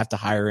don't have to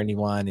hire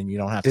anyone and you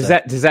don't have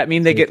to. Does that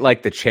mean they get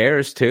like the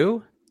chairs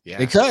too? Yeah.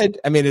 They could.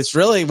 I mean, it's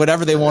really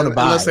whatever they want to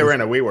buy. Unless they were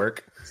in a WeWork.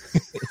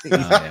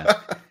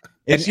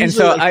 And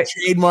so I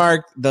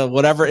trademark the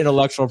whatever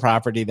intellectual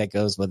property that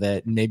goes with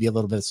it, and maybe a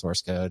little bit of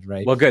source code,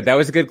 right? Well, good. That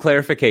was a good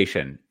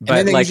clarification. But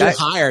and then they usually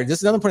hire. This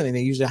is another important thing.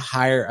 They usually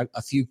hire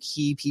a few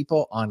key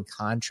people on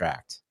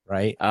contract,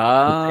 right?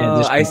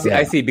 Oh, I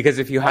see. Because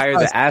if you hire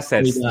the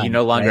assets, you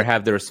no longer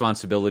have the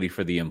responsibility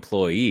for the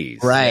employees.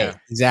 Right. Yeah.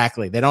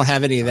 Exactly. They don't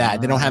have any of that.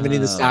 They don't have any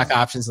of the stock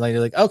options. And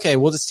they're like, okay,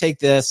 we'll just take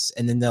this.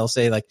 And then they'll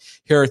say like,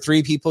 here are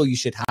 3 people you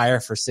should hire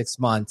for 6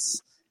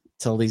 months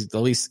to at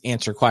least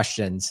answer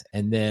questions.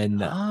 And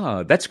then.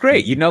 Oh, that's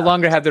great. You no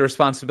longer have the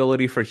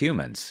responsibility for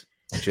humans,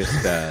 just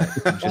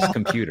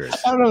computers.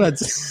 I don't know.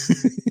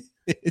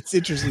 It's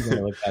interesting when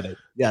I look at it.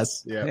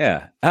 Yes.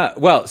 Yeah.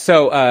 Well,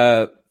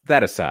 so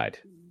that aside,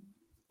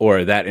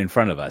 or that in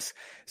front of us.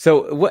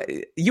 So what,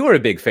 you were a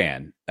big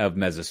fan of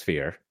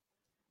Mesosphere,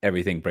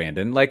 everything,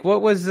 Brandon. Like,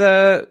 what was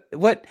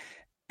what?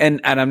 And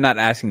I'm not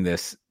asking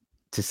this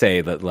to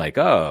say that like,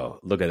 oh,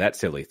 look at that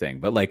silly thing,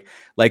 but like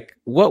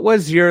what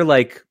was your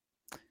like?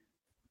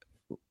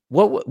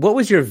 What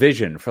was your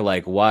vision for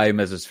like why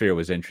Mesosphere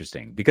was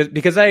interesting?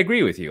 Because I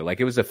agree with you. Like,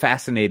 it was a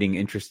fascinating,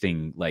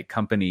 interesting like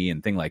company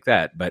and thing like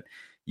that. But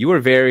you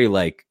were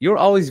you were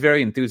always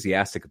very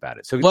enthusiastic about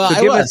it. So give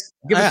us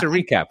a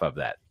recap of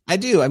that. I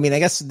do. I mean, I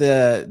guess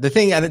the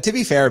thing, and to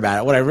be fair about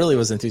it, what I really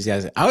was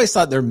enthusiastic, I always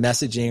thought their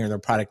messaging or their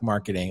product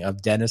marketing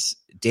of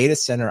Data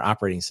Center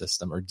Operating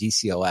System, or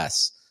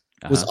DCOS,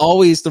 was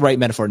always the right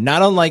metaphor.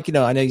 Not unlike,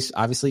 I know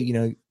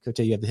obviously, Cote,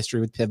 you have the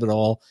history with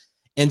Pivotal.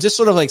 And just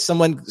sort of like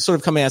someone sort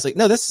of coming out, like,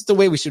 no, this is the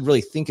way we should really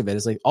think of it.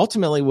 It's like,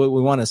 ultimately what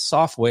we want is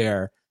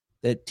software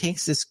that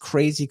takes this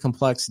crazy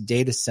complex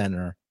data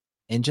center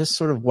and just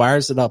sort of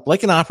wires it up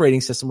like an operating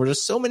system, where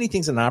there's so many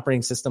things in an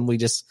operating system we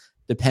just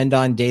depend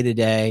on day to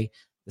day,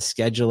 the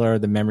scheduler,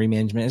 the memory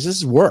management. It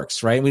just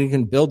works, right? We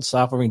can build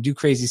software, we can do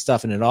crazy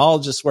stuff, and it all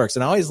just works.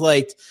 And I always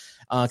liked,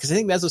 because I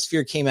think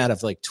Mesosphere came out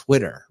of like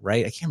Twitter,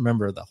 right? I can't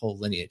remember the whole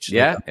lineage.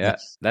 Yeah,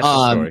 that's the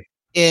story.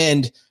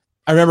 And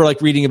I remember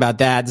like reading about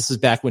that. This is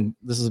back when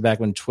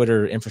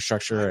Twitter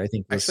infrastructure, I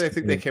think. I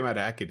think they came out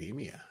of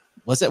academia.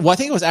 Was it? Well, I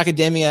think it was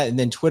academia, and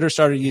then Twitter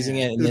started using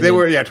it. And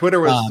then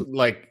Twitter was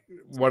like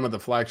one of the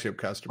flagship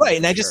customers. Right.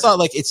 And I just thought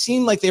like, it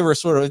seemed like they were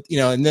sort of,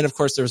 and then of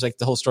course there was like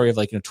the whole story of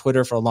like,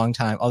 Twitter for a long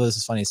time. Although this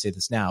is funny to say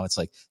this now. It's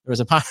like there was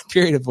a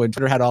period of when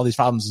Twitter had all these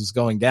problems and was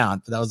going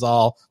down, but that was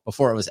all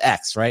before it was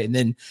X. Right. And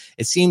then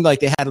it seemed like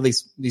they had at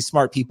least these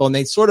smart people, and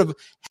they sort of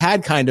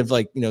had kind of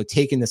like,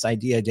 taken this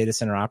idea, data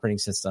center operating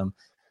system.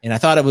 And I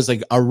thought it was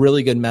like a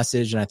really good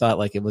message. And I thought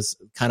like it was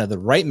kind of the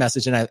right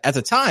message. And at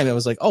the time it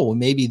was like, oh, well,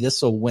 maybe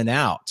this will win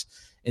out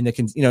in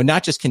the,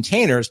 not just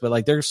containers, but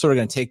like they're sort of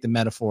going to take the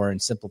metaphor and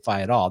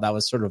simplify it all. That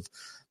was sort of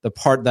the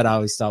part that I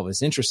always thought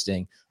was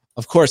interesting.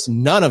 Of course,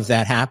 none of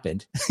that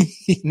happened.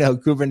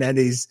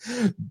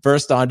 Kubernetes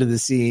burst onto the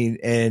scene,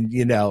 and,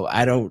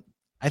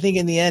 I think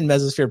in the end,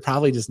 Mesosphere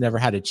probably just never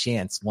had a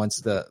chance once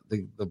the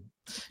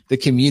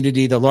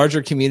community, the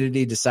larger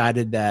community,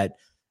 decided that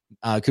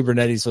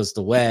Kubernetes was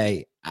the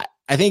way.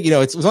 I think, it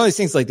was one of these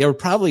things like they were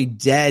probably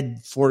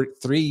dead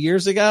 3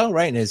 years ago,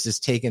 right? And it's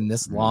just taken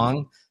this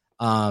long.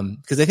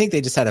 Because I think they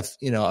just had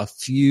a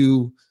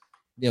few,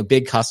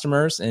 big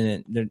customers,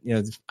 and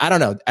I don't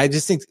know. I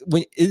just think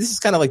this is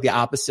kind of like the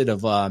opposite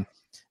of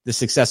the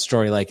success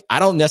story. Like, I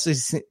don't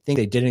necessarily think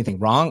they did anything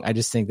wrong. I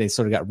just think they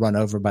sort of got run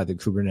over by the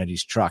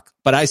Kubernetes truck.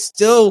 But I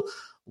still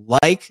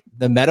like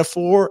the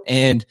metaphor,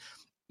 and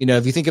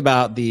if you think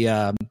about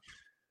the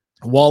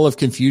wall of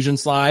confusion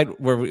slide,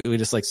 where we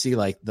just like see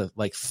like the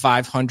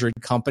 500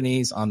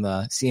 companies on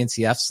the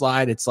CNCF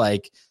slide, it's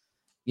like,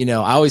 I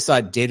always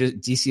thought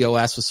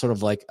DCOS was sort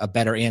of like a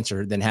better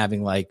answer than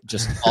having like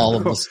just all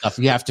of the stuff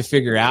you have to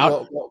figure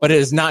out, but it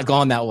has not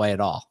gone that way at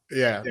all.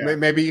 Yeah.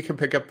 Maybe you can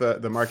pick up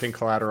the marketing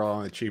collateral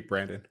on the cheap,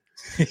 Brandon.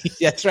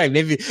 That's right.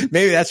 Maybe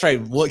that's right.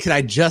 What can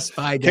I just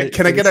buy?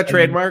 Can I get a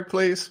trademark,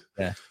 please?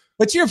 Yeah.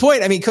 But to your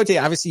point, I mean, Cote,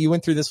 obviously you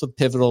went through this with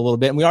Pivotal a little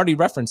bit, and we already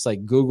referenced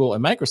like Google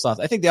and Microsoft.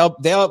 I think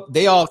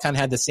they all kind of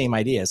had the same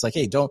idea. It's like,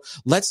 hey,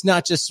 let's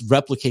not just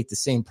replicate the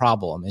same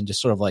problem and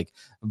just sort of like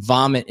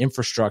vomit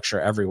infrastructure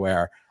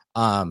everywhere.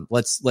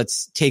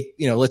 Let's take,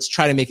 let's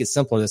try to make it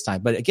simpler this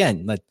time. But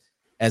again,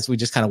 as we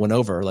just kind of went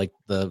over, like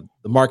the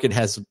market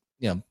has,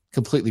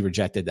 completely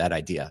rejected that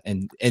idea.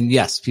 And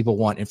yes, people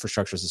want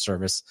infrastructure as a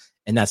service,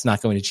 and that's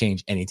not going to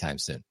change anytime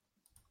soon.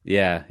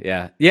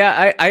 Yeah.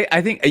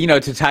 I think,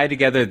 to tie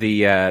together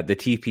the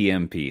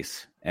TPM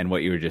piece and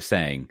what you were just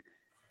saying,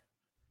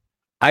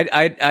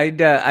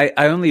 I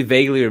only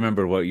vaguely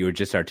remember what you were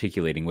just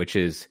articulating, which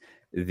is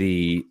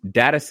the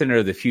data center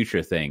of the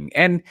future thing.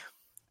 And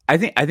I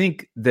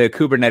think the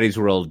Kubernetes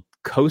world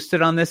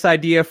coasted on this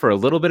idea for a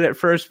little bit at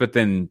first, but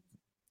then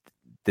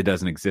it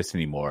doesn't exist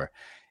anymore.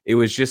 It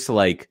was just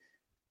like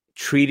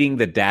treating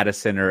the data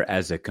center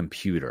as a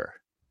computer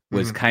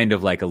was kind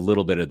of like a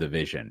little bit of the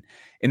vision,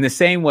 in the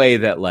same way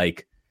that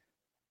like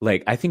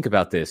I think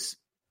about this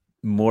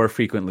more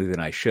frequently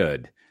than I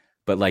should,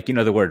 but like,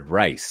 the word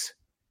rice,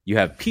 you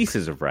have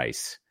pieces of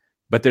rice,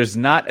 but there's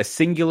not a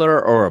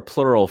singular or a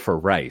plural for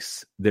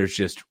rice. There's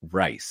just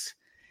rice.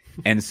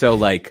 And so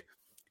like,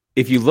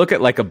 if you look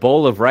at like a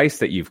bowl of rice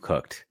that you've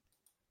cooked,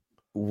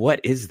 what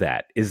is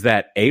that? Is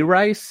that a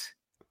rice?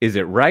 Is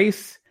it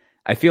rice?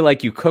 I feel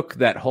like you cook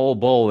that whole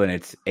bowl and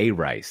it's a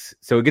rice.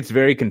 So it gets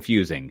very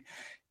confusing.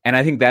 And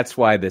I think that's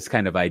why this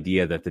kind of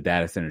idea that the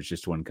data center is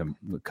just one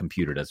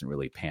computer doesn't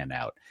really pan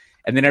out.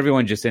 And then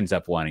everyone just ends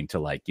up wanting to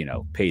like,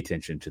 pay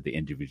attention to the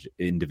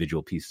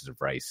individual pieces of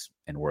rice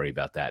and worry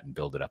about that and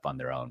build it up on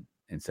their own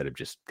instead of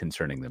just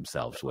concerning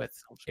themselves with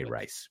a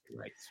rice.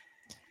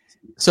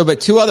 So,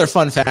 but two other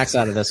fun facts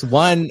out of this.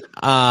 One,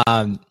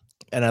 and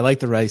I like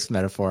the rice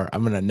metaphor. I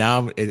am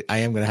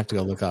going to have to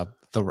go look up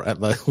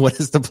what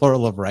is the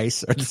plural of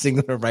rice or the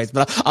singular of rice,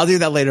 but I'll do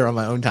that later on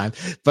my own time.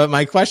 But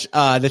my question,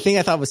 the thing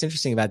I thought was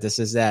interesting about this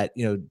is that,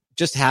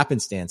 just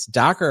happenstance,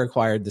 Docker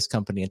acquired this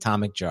company,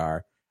 Atomic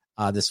Jar,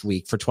 this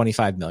week for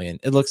 $25 million.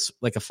 It looks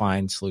like a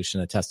fine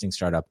solution, a testing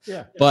startup.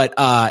 Yeah. But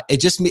it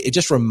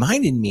just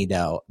reminded me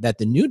though that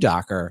the new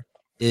Docker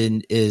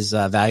is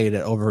valued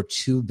at over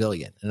 $2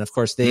 billion. And of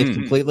course they've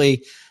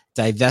completely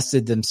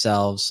divested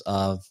themselves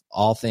of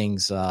all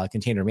things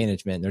container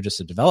management. They're just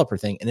a developer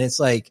thing. And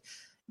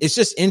it's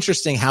just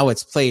interesting how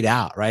it's played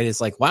out, right? It's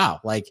like, wow,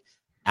 like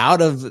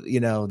out of,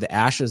 the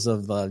ashes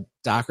of the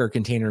Docker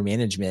container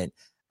management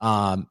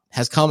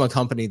has come a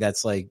company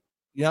that's like,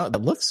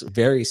 that looks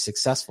very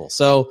successful.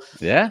 So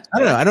yeah,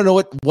 I don't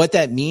know what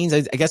that means.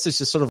 I guess it's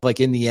just sort of like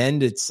in the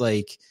end, it's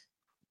like,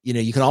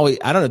 you can always,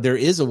 I don't know, there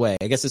is a way.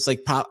 I guess it's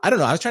like, I don't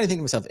know. I was trying to think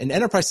to myself, in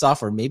enterprise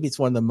software, maybe it's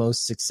one of the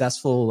most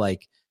successful,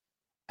 like,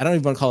 I don't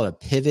even want to call it a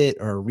pivot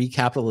or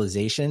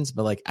recapitalizations,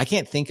 but like, I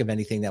can't think of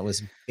anything that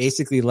was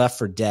basically left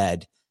for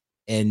dead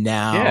and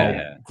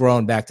now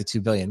grown back to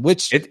 2 billion,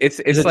 which it's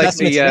like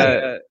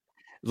the,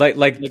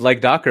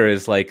 like Docker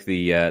is like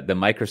the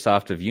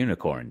Microsoft of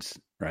unicorns,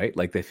 right?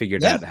 Like they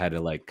figured out how to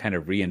like kind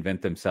of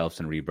reinvent themselves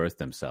and rebirth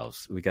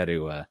themselves. We got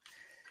to,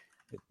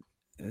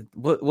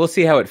 we'll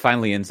see how it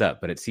finally ends up,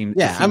 but it seems.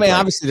 Yeah, I mean,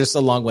 obviously, there's a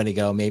long way to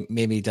go.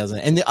 Maybe it doesn't.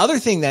 And the other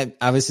thing that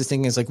I was just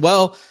thinking is like,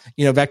 well,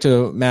 back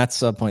to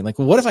Matt's point, like,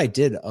 well, what if I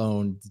did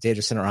own the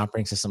data center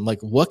operating system? Like,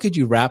 what could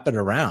you wrap it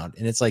around?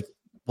 And it's like,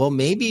 well,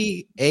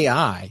 maybe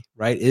AI,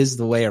 right, is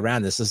the way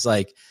around this. It's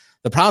like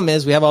the problem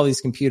is we have all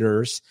these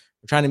computers.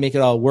 We're trying to make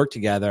it all work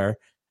together.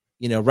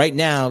 Right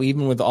now,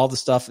 even with all the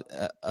stuff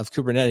of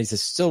Kubernetes,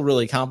 it's still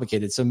really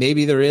complicated. So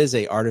maybe there is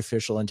a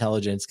artificial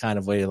intelligence kind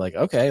of way to like,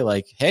 okay,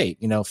 like, hey,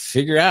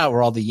 figure out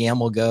where all the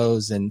YAML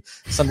goes and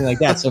something like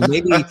that. So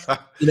maybe,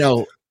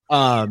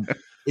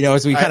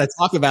 as we kind of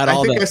talk about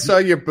I think I saw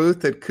your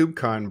booth at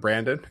KubeCon,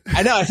 Brandon.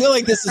 I know. I feel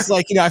like this is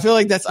like, I feel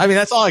like that's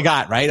all I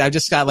got, right? I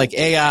just got like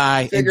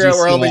AI. Figure out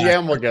where all the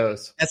YAML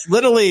goes. That's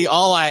literally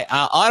all I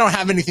don't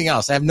have anything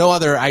else. I have no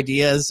other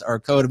ideas or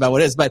code about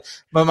what it is, but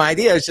my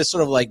idea is just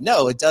sort of like,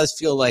 no, it does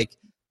feel like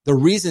the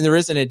reason there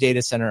isn't a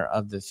data center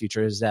of the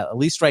future is that at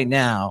least right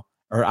now,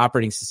 our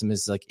operating system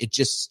is like, it's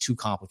just too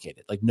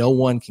complicated. Like no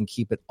one can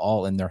keep it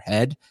all in their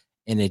head.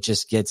 And it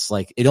just gets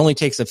like, it only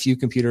takes a few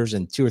computers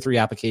and 2 or 3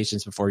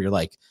 applications before you're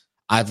like,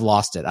 I've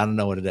lost it. I don't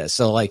know what it is.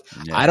 So like,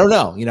 I don't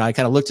know. I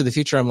kind of look to the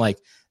future. I'm like,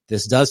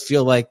 this does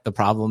feel like the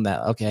problem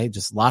that, okay,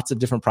 just lots of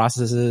different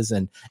processes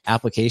and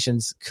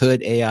applications.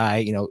 Could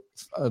AI,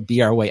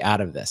 be our way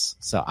out of this?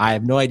 So I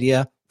have no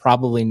idea.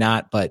 Probably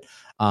not. But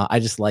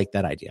I just like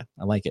that idea.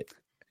 I like it.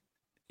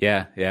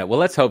 Yeah. Yeah. Well,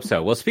 let's hope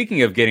so. Well,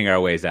 speaking of getting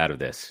our ways out of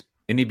this,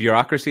 any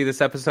bureaucracy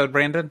this episode,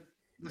 Brandon?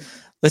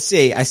 Let's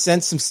see. I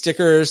sent some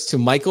stickers to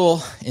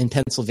Michael in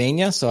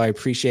Pennsylvania, so I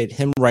appreciate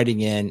him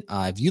writing in.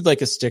 If you'd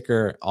like a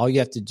sticker, all you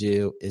have to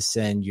do is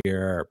send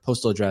your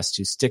postal address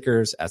to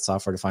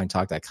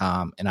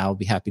stickers@softwaredefinedtalk.com, and I'll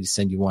be happy to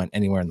send you one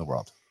anywhere in the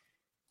world.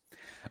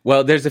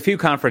 Well, there's a few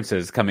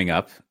conferences coming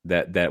up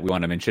that we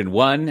want to mention.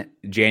 One,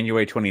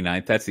 January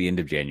 29th. That's the end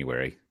of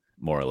January,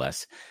 more or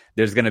less.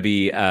 There's going to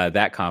be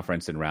that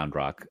conference in Round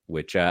Rock,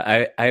 which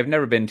I have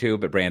never been to,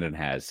 but Brandon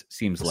has.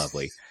 Seems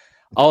lovely.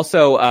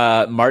 Also,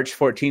 March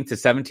 14th to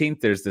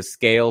 17th, there's the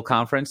Scale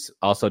Conference,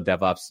 also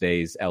DevOps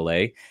Days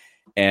LA.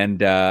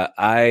 And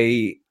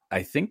I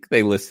think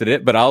they listed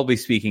it, but I'll be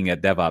speaking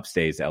at DevOps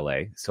Days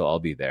LA, so I'll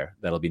be there.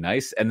 That'll be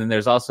nice. And then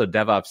there's also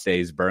DevOps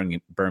Days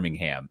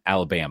Birmingham,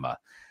 Alabama,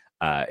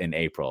 in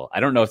April. I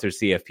don't know if there's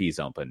CFPs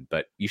open,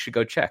 but you should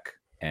go check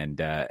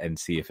and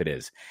see if it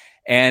is.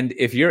 And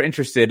if you're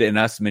interested in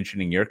us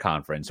mentioning your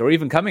conference or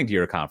even coming to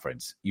your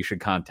conference, you should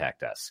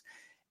contact us.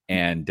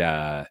 And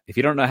if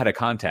you don't know how to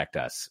contact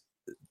us,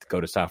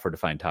 go to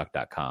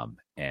softwaredefinedtalk.com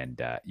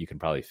and you can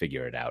probably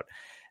figure it out.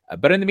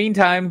 But in the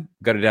meantime,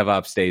 go to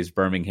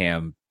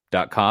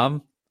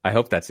DevOpsDaysBirmingham.com. I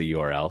hope that's a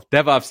URL,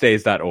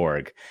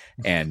 DevOpsDays.org,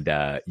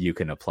 and you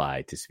can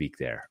apply to speak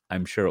there.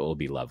 I'm sure it will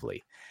be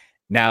lovely.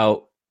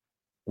 Now,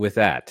 with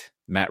that,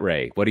 Matt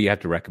Ray, what do you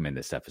have to recommend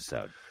this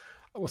episode?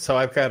 So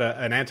I've got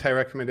an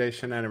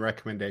anti-recommendation and a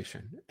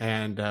recommendation.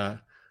 And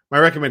my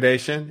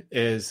recommendation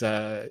is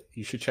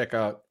you should check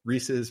out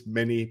Reese's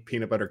Mini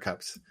Peanut Butter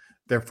Cups.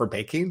 They're for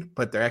baking,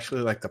 but they're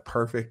actually like the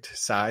perfect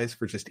size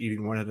for just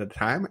eating one at a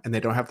time, and they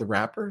don't have the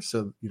wrapper.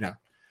 So,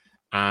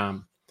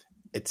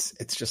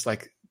 it's just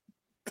like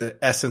the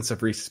essence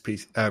of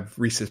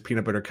Reese's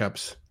Peanut Butter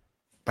Cups,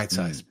 bite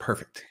size,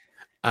 perfect.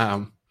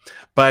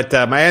 But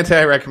my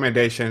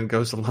anti-recommendation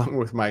goes along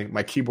with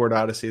my keyboard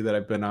odyssey that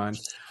I've been on.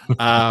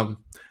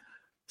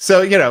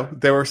 So,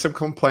 there were some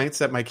complaints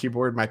that my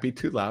keyboard might be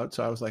too loud.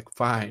 So I was like,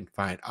 fine.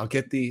 I'll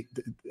get the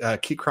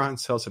Keychron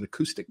sells an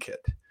acoustic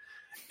kit.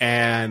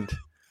 And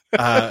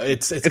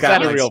it's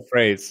got a real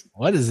phrase.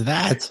 What is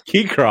that?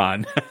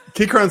 Keychron.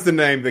 Keychron's the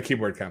name of the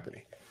keyboard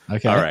company.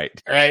 Okay. All right.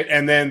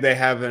 And then they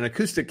have an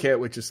acoustic kit,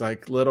 which is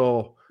like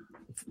little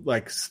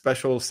like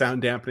special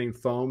sound dampening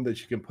foam that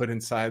you can put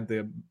inside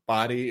the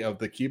body of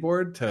the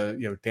keyboard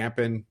to,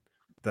 dampen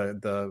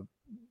the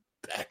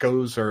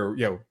echoes or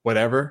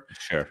whatever.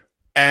 Sure.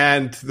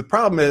 And the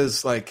problem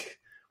is like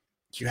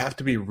you have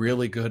to be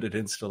really good at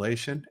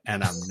installation,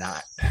 and I'm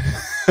not.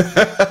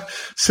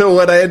 So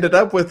what I ended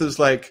up with is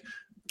like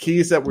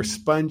keys that were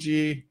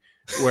spongy,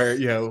 where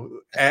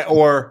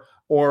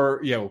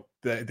or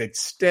they'd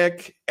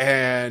stick,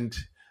 and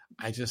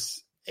I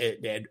just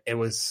it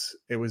was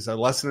a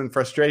lesson in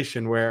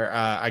frustration where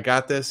I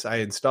got this, I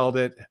installed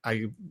it,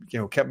 I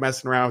kept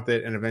messing around with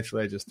it, and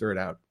eventually I just threw it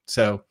out.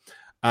 So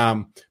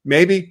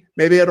maybe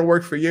it'll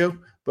work for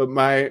you, but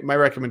my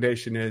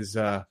recommendation is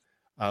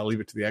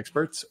leave it to the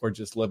experts or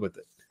just live with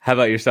it. How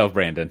about yourself,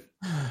 Brandon?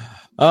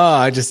 Oh,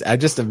 I'm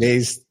just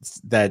amazed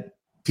that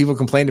people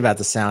complained about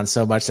the sound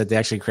so much that they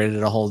actually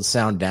created a whole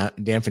sound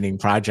dampening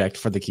project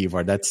for the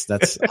keyboard. That's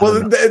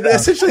well,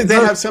 essentially they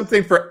have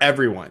something for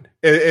everyone.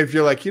 If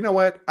you're like, you know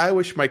what, I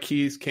wish my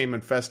keys came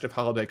in festive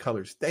holiday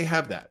colors. They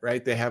have that,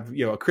 right? They have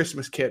a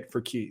Christmas kit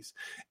for keys,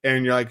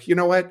 and you're like, you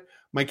know what,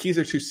 my keys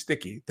are too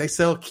sticky. They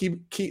sell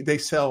they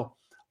sell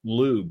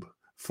lube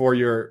for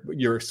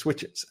your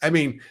switches. I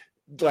mean,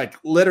 like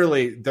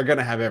literally, they're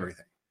gonna have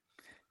everything.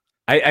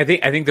 I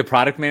think the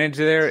product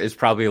manager there is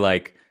probably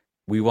like,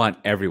 we want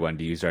everyone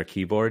to use our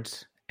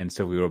keyboards, and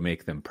so we will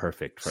make them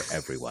perfect for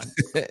everyone.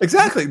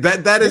 Exactly.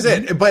 That is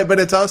it. But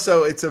it's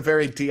also, it's a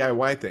very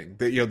DIY thing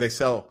that, they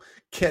sell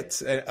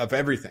kits of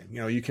everything.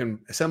 You can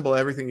assemble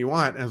everything you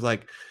want. And it's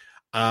like,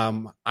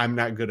 I'm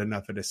not good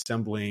enough at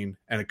assembling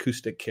an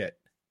acoustic kit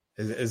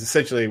is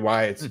essentially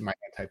why it's my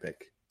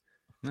anti-pick.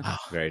 Oh,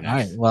 very nice. All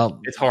right. Well,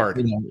 it's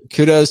hard.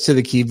 Kudos to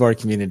the keyboard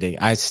community.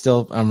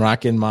 I'm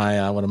rocking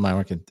my what am I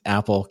rocking?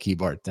 Apple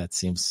keyboard. That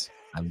seems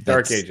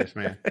dark ages,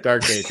 man.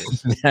 Dark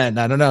ages. Man,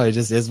 I don't know. It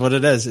just is what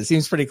it is. It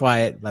seems pretty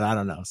quiet, but I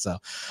don't know. So,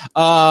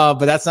 but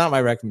that's not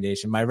my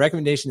recommendation. My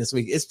recommendation this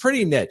week is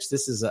pretty niche.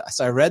 This is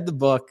so I read the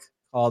book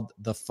called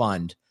The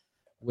Fund,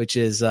 which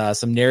is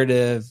some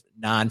narrative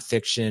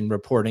nonfiction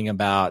reporting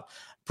about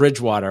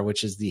Bridgewater,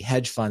 which is the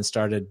hedge fund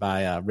started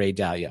by Ray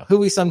Dalio, who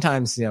we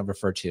sometimes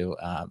refer to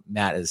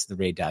Matt as the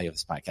Ray Dalio of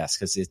this podcast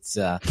because it's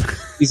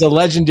he's a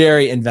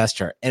legendary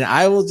investor. And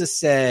I will just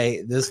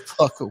say this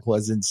book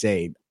was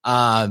insane.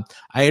 I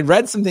had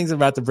read some things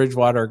about the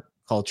Bridgewater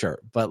culture,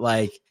 but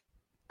like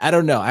I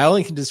don't know. I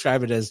only can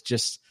describe it as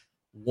just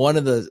one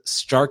of the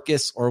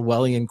starkest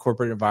Orwellian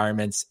corporate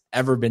environments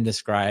ever been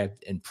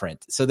described in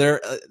print. So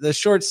the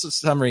short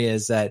summary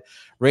is that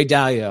Ray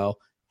Dalio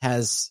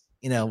has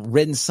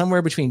written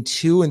somewhere between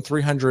 200 and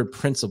 300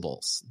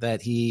 principles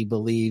that he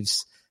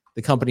believes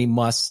the company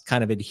must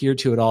kind of adhere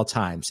to at all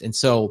times. And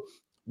so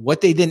what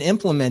they then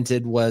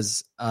implemented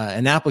was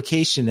an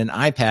application in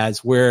iPads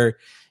where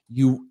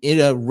you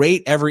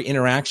rate every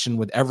interaction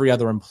with every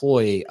other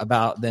employee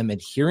about them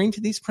adhering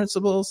to these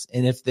principles.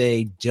 And if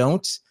they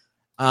don't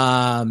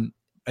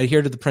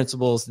adhere to the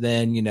principles,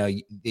 then,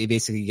 they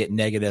basically get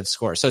negative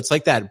scores. So it's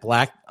like that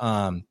Black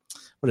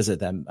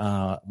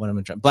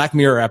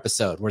Mirror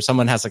episode where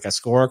someone has like a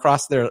score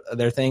across their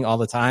thing all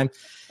the time.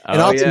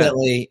 And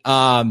ultimately,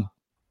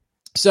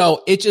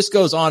 so it just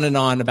goes on and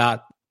on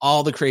about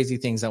all the crazy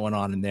things that went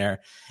on in there.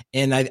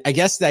 And I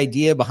guess the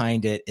idea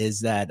behind it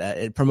is that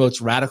it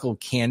promotes radical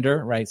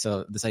candor, right?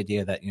 So this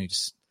idea that,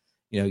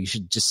 you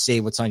should just say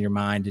what's on your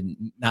mind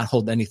and not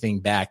hold anything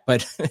back.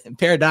 But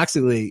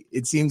paradoxically,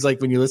 it seems like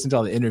when you listen to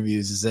all the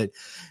interviews is that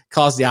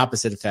caused the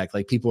opposite effect.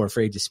 Like people were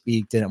afraid to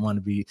speak, didn't want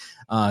to be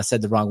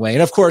said the wrong way.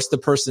 And of course, the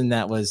person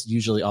that was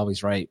usually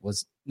always right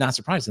was not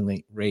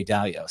surprisingly Ray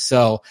Dalio.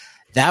 So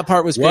that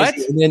part was crazy.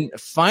 What? And then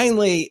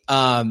finally,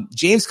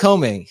 James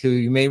Comey, who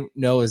you may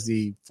know as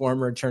the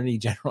former Attorney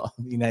General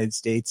of the United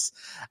States,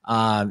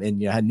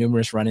 and had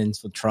numerous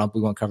run-ins with Trump.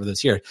 We won't cover those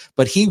here,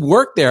 but he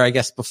worked there, I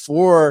guess,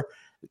 before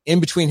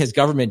in between his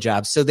government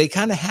jobs. So they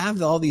kind of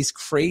have all these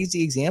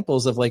crazy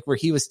examples of like where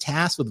he was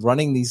tasked with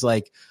running these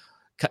like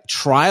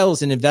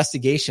trials and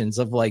investigations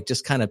of like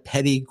just kind of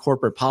petty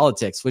corporate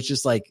politics, which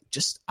is like,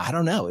 just, I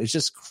don't know. It's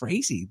just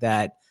crazy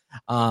that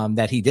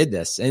he did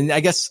this. And I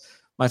guess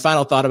my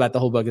final thought about the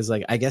whole book is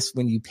like, I guess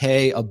when you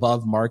pay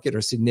above market or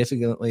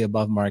significantly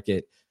above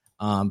market,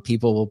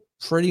 people will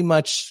pretty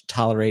much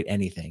tolerate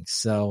anything.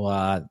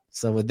 So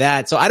with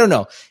that, so I don't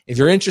know if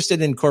you're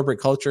interested in corporate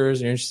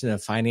cultures, you're interested in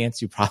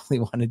finance, you probably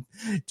want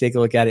to take a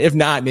look at it. If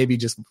not, maybe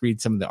just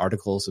read some of the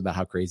articles about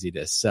how crazy it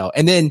is. So,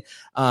 and then,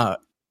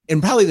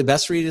 and probably the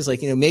best read is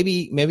like,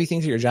 maybe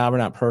things at your job are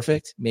not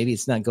perfect. Maybe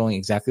it's not going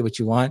exactly what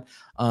you want.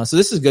 So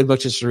this is a good book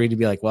just to read to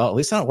be like, well, at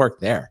least I don't work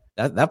there.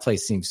 That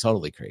place seems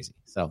totally crazy.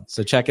 So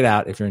check it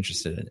out if you're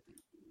interested in it.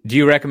 Do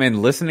you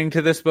recommend listening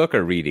to this book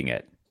or reading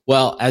it?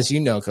 Well, as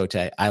you know, Cote,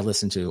 I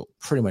listen to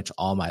pretty much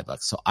all my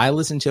books. So I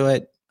listened to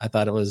it. I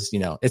thought it was,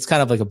 it's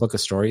kind of like a book of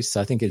stories.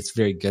 So I think it's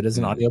very good as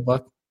an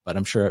audiobook, but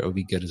I'm sure it would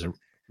be good as a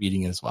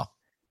reading it as well.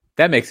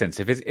 That makes sense.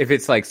 If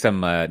it's like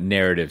some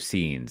narrative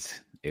scenes,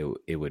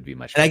 it would be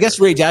much better. And I guess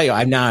Ray Dalio,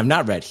 I've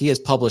not read. He has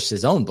published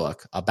his own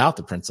book about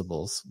the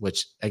principles,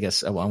 which I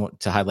guess I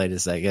want to highlight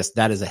is I guess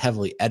that is a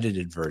heavily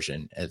edited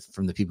version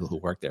from the people who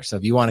work there. So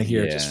if you want to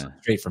hear just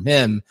straight from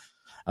him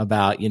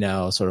about,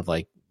 sort of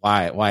like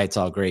why it's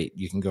all great,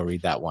 you can go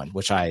read that one,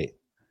 which I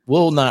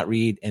will not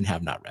read and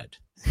have not read.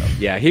 So.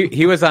 Yeah,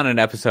 he was on an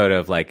episode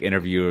of like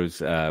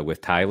interviews with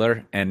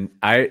Tyler, and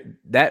I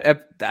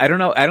don't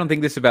know, I don't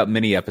think this is about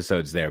many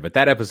episodes there, but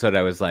that episode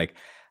I was like,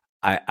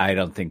 I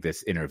don't think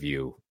this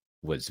interview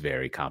was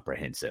very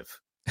comprehensive.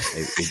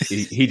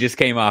 He just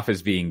came off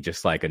as being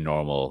just like a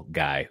normal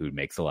guy who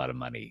makes a lot of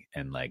money,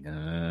 and like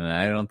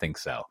I don't think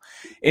so.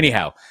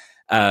 Anyhow,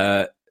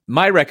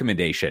 my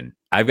recommendation,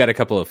 I've got a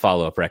couple of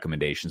follow-up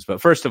recommendations,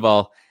 but first of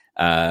all,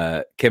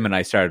 Kim and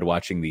I started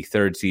watching the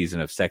 3rd season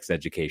of Sex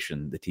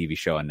Education, the TV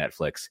show on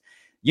Netflix.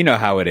 You know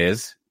how it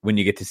is when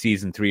you get to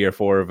season 3 or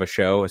 4 of a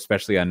show,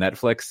 especially on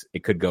Netflix,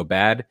 it could go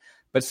bad,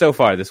 but so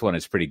far this one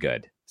is pretty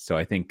good. So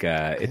I think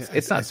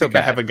it's not so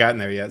bad. I haven't gotten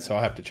there yet, so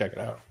I'll have to check it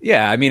out.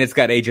 Yeah, I mean, it's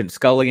got Agent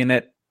Scully in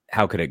it.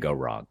 How could it go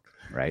wrong,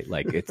 right?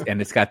 Like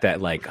it's got that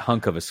like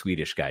hunk of a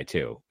Swedish guy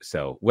too.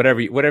 So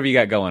whatever you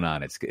got going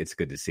on, it's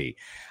good to see.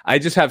 I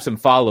just have some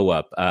follow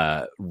up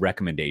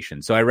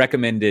recommendations. So I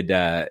recommended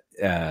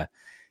how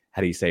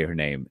do you say her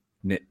name?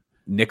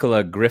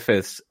 Nicola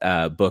Griffith's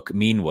book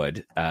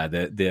Meanwood,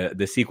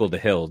 the sequel to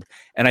Hild,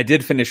 and I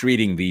did finish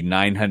reading the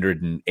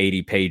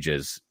 980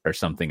 pages or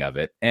something of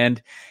it,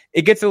 and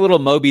it gets a little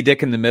Moby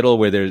Dick in the middle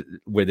where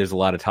there's a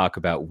lot of talk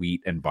about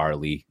wheat and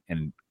barley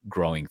and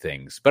growing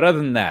things, but other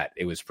than that,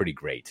 it was pretty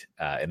great,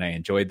 and I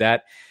enjoyed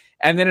that.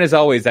 And then, as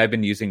always, I've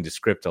been using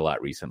Descript a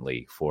lot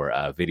recently for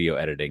video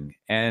editing,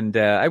 and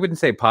I wouldn't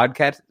say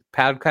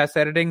podcast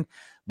editing,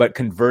 but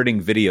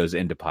converting videos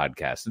into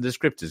podcasts. And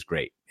Descript is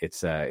great.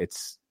 It's a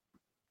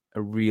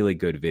really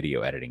good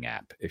video editing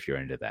app if you're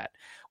into that.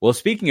 Well,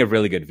 speaking of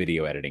really good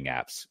video editing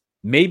apps,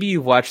 maybe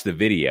you've watched the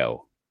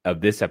video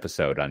of this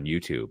episode on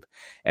YouTube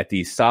at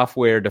the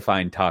Software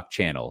Defined Talk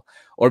channel,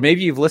 or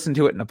maybe you've listened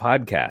to it in a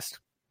podcast.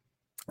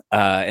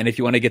 And if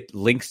you want to get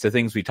links to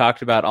things we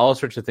talked about, all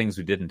sorts of things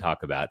we didn't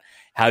talk about,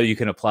 how you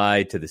can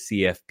apply to the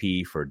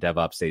CFP for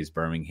DevOps Days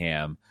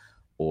Birmingham,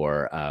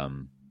 or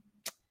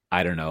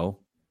I don't know,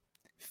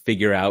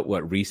 figure out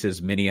what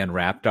Reese's Mini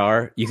Unwrapped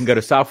are, you can go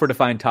to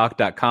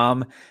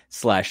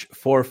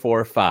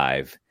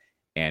softwaredefinedtalk.com/445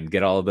 and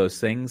get all of those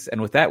things. And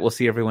with that, we'll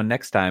see everyone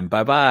next time.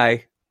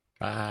 Bye-bye.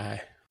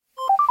 Bye.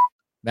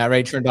 Matt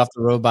Ray turned off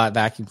the robot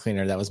vacuum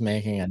cleaner that was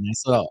making a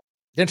nice little...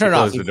 Didn't turn it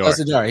off. He closed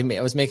the door.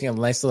 It was making a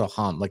nice little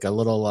hum, like a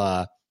little,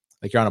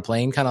 like you're on a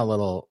plane, kind of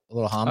little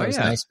hum. Oh, it was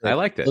yeah. nice. I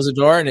liked it. Closed the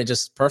door, and it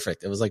just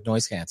perfect. It was like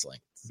noise canceling.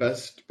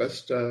 Best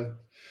thing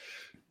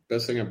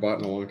I bought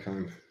in a long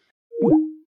time.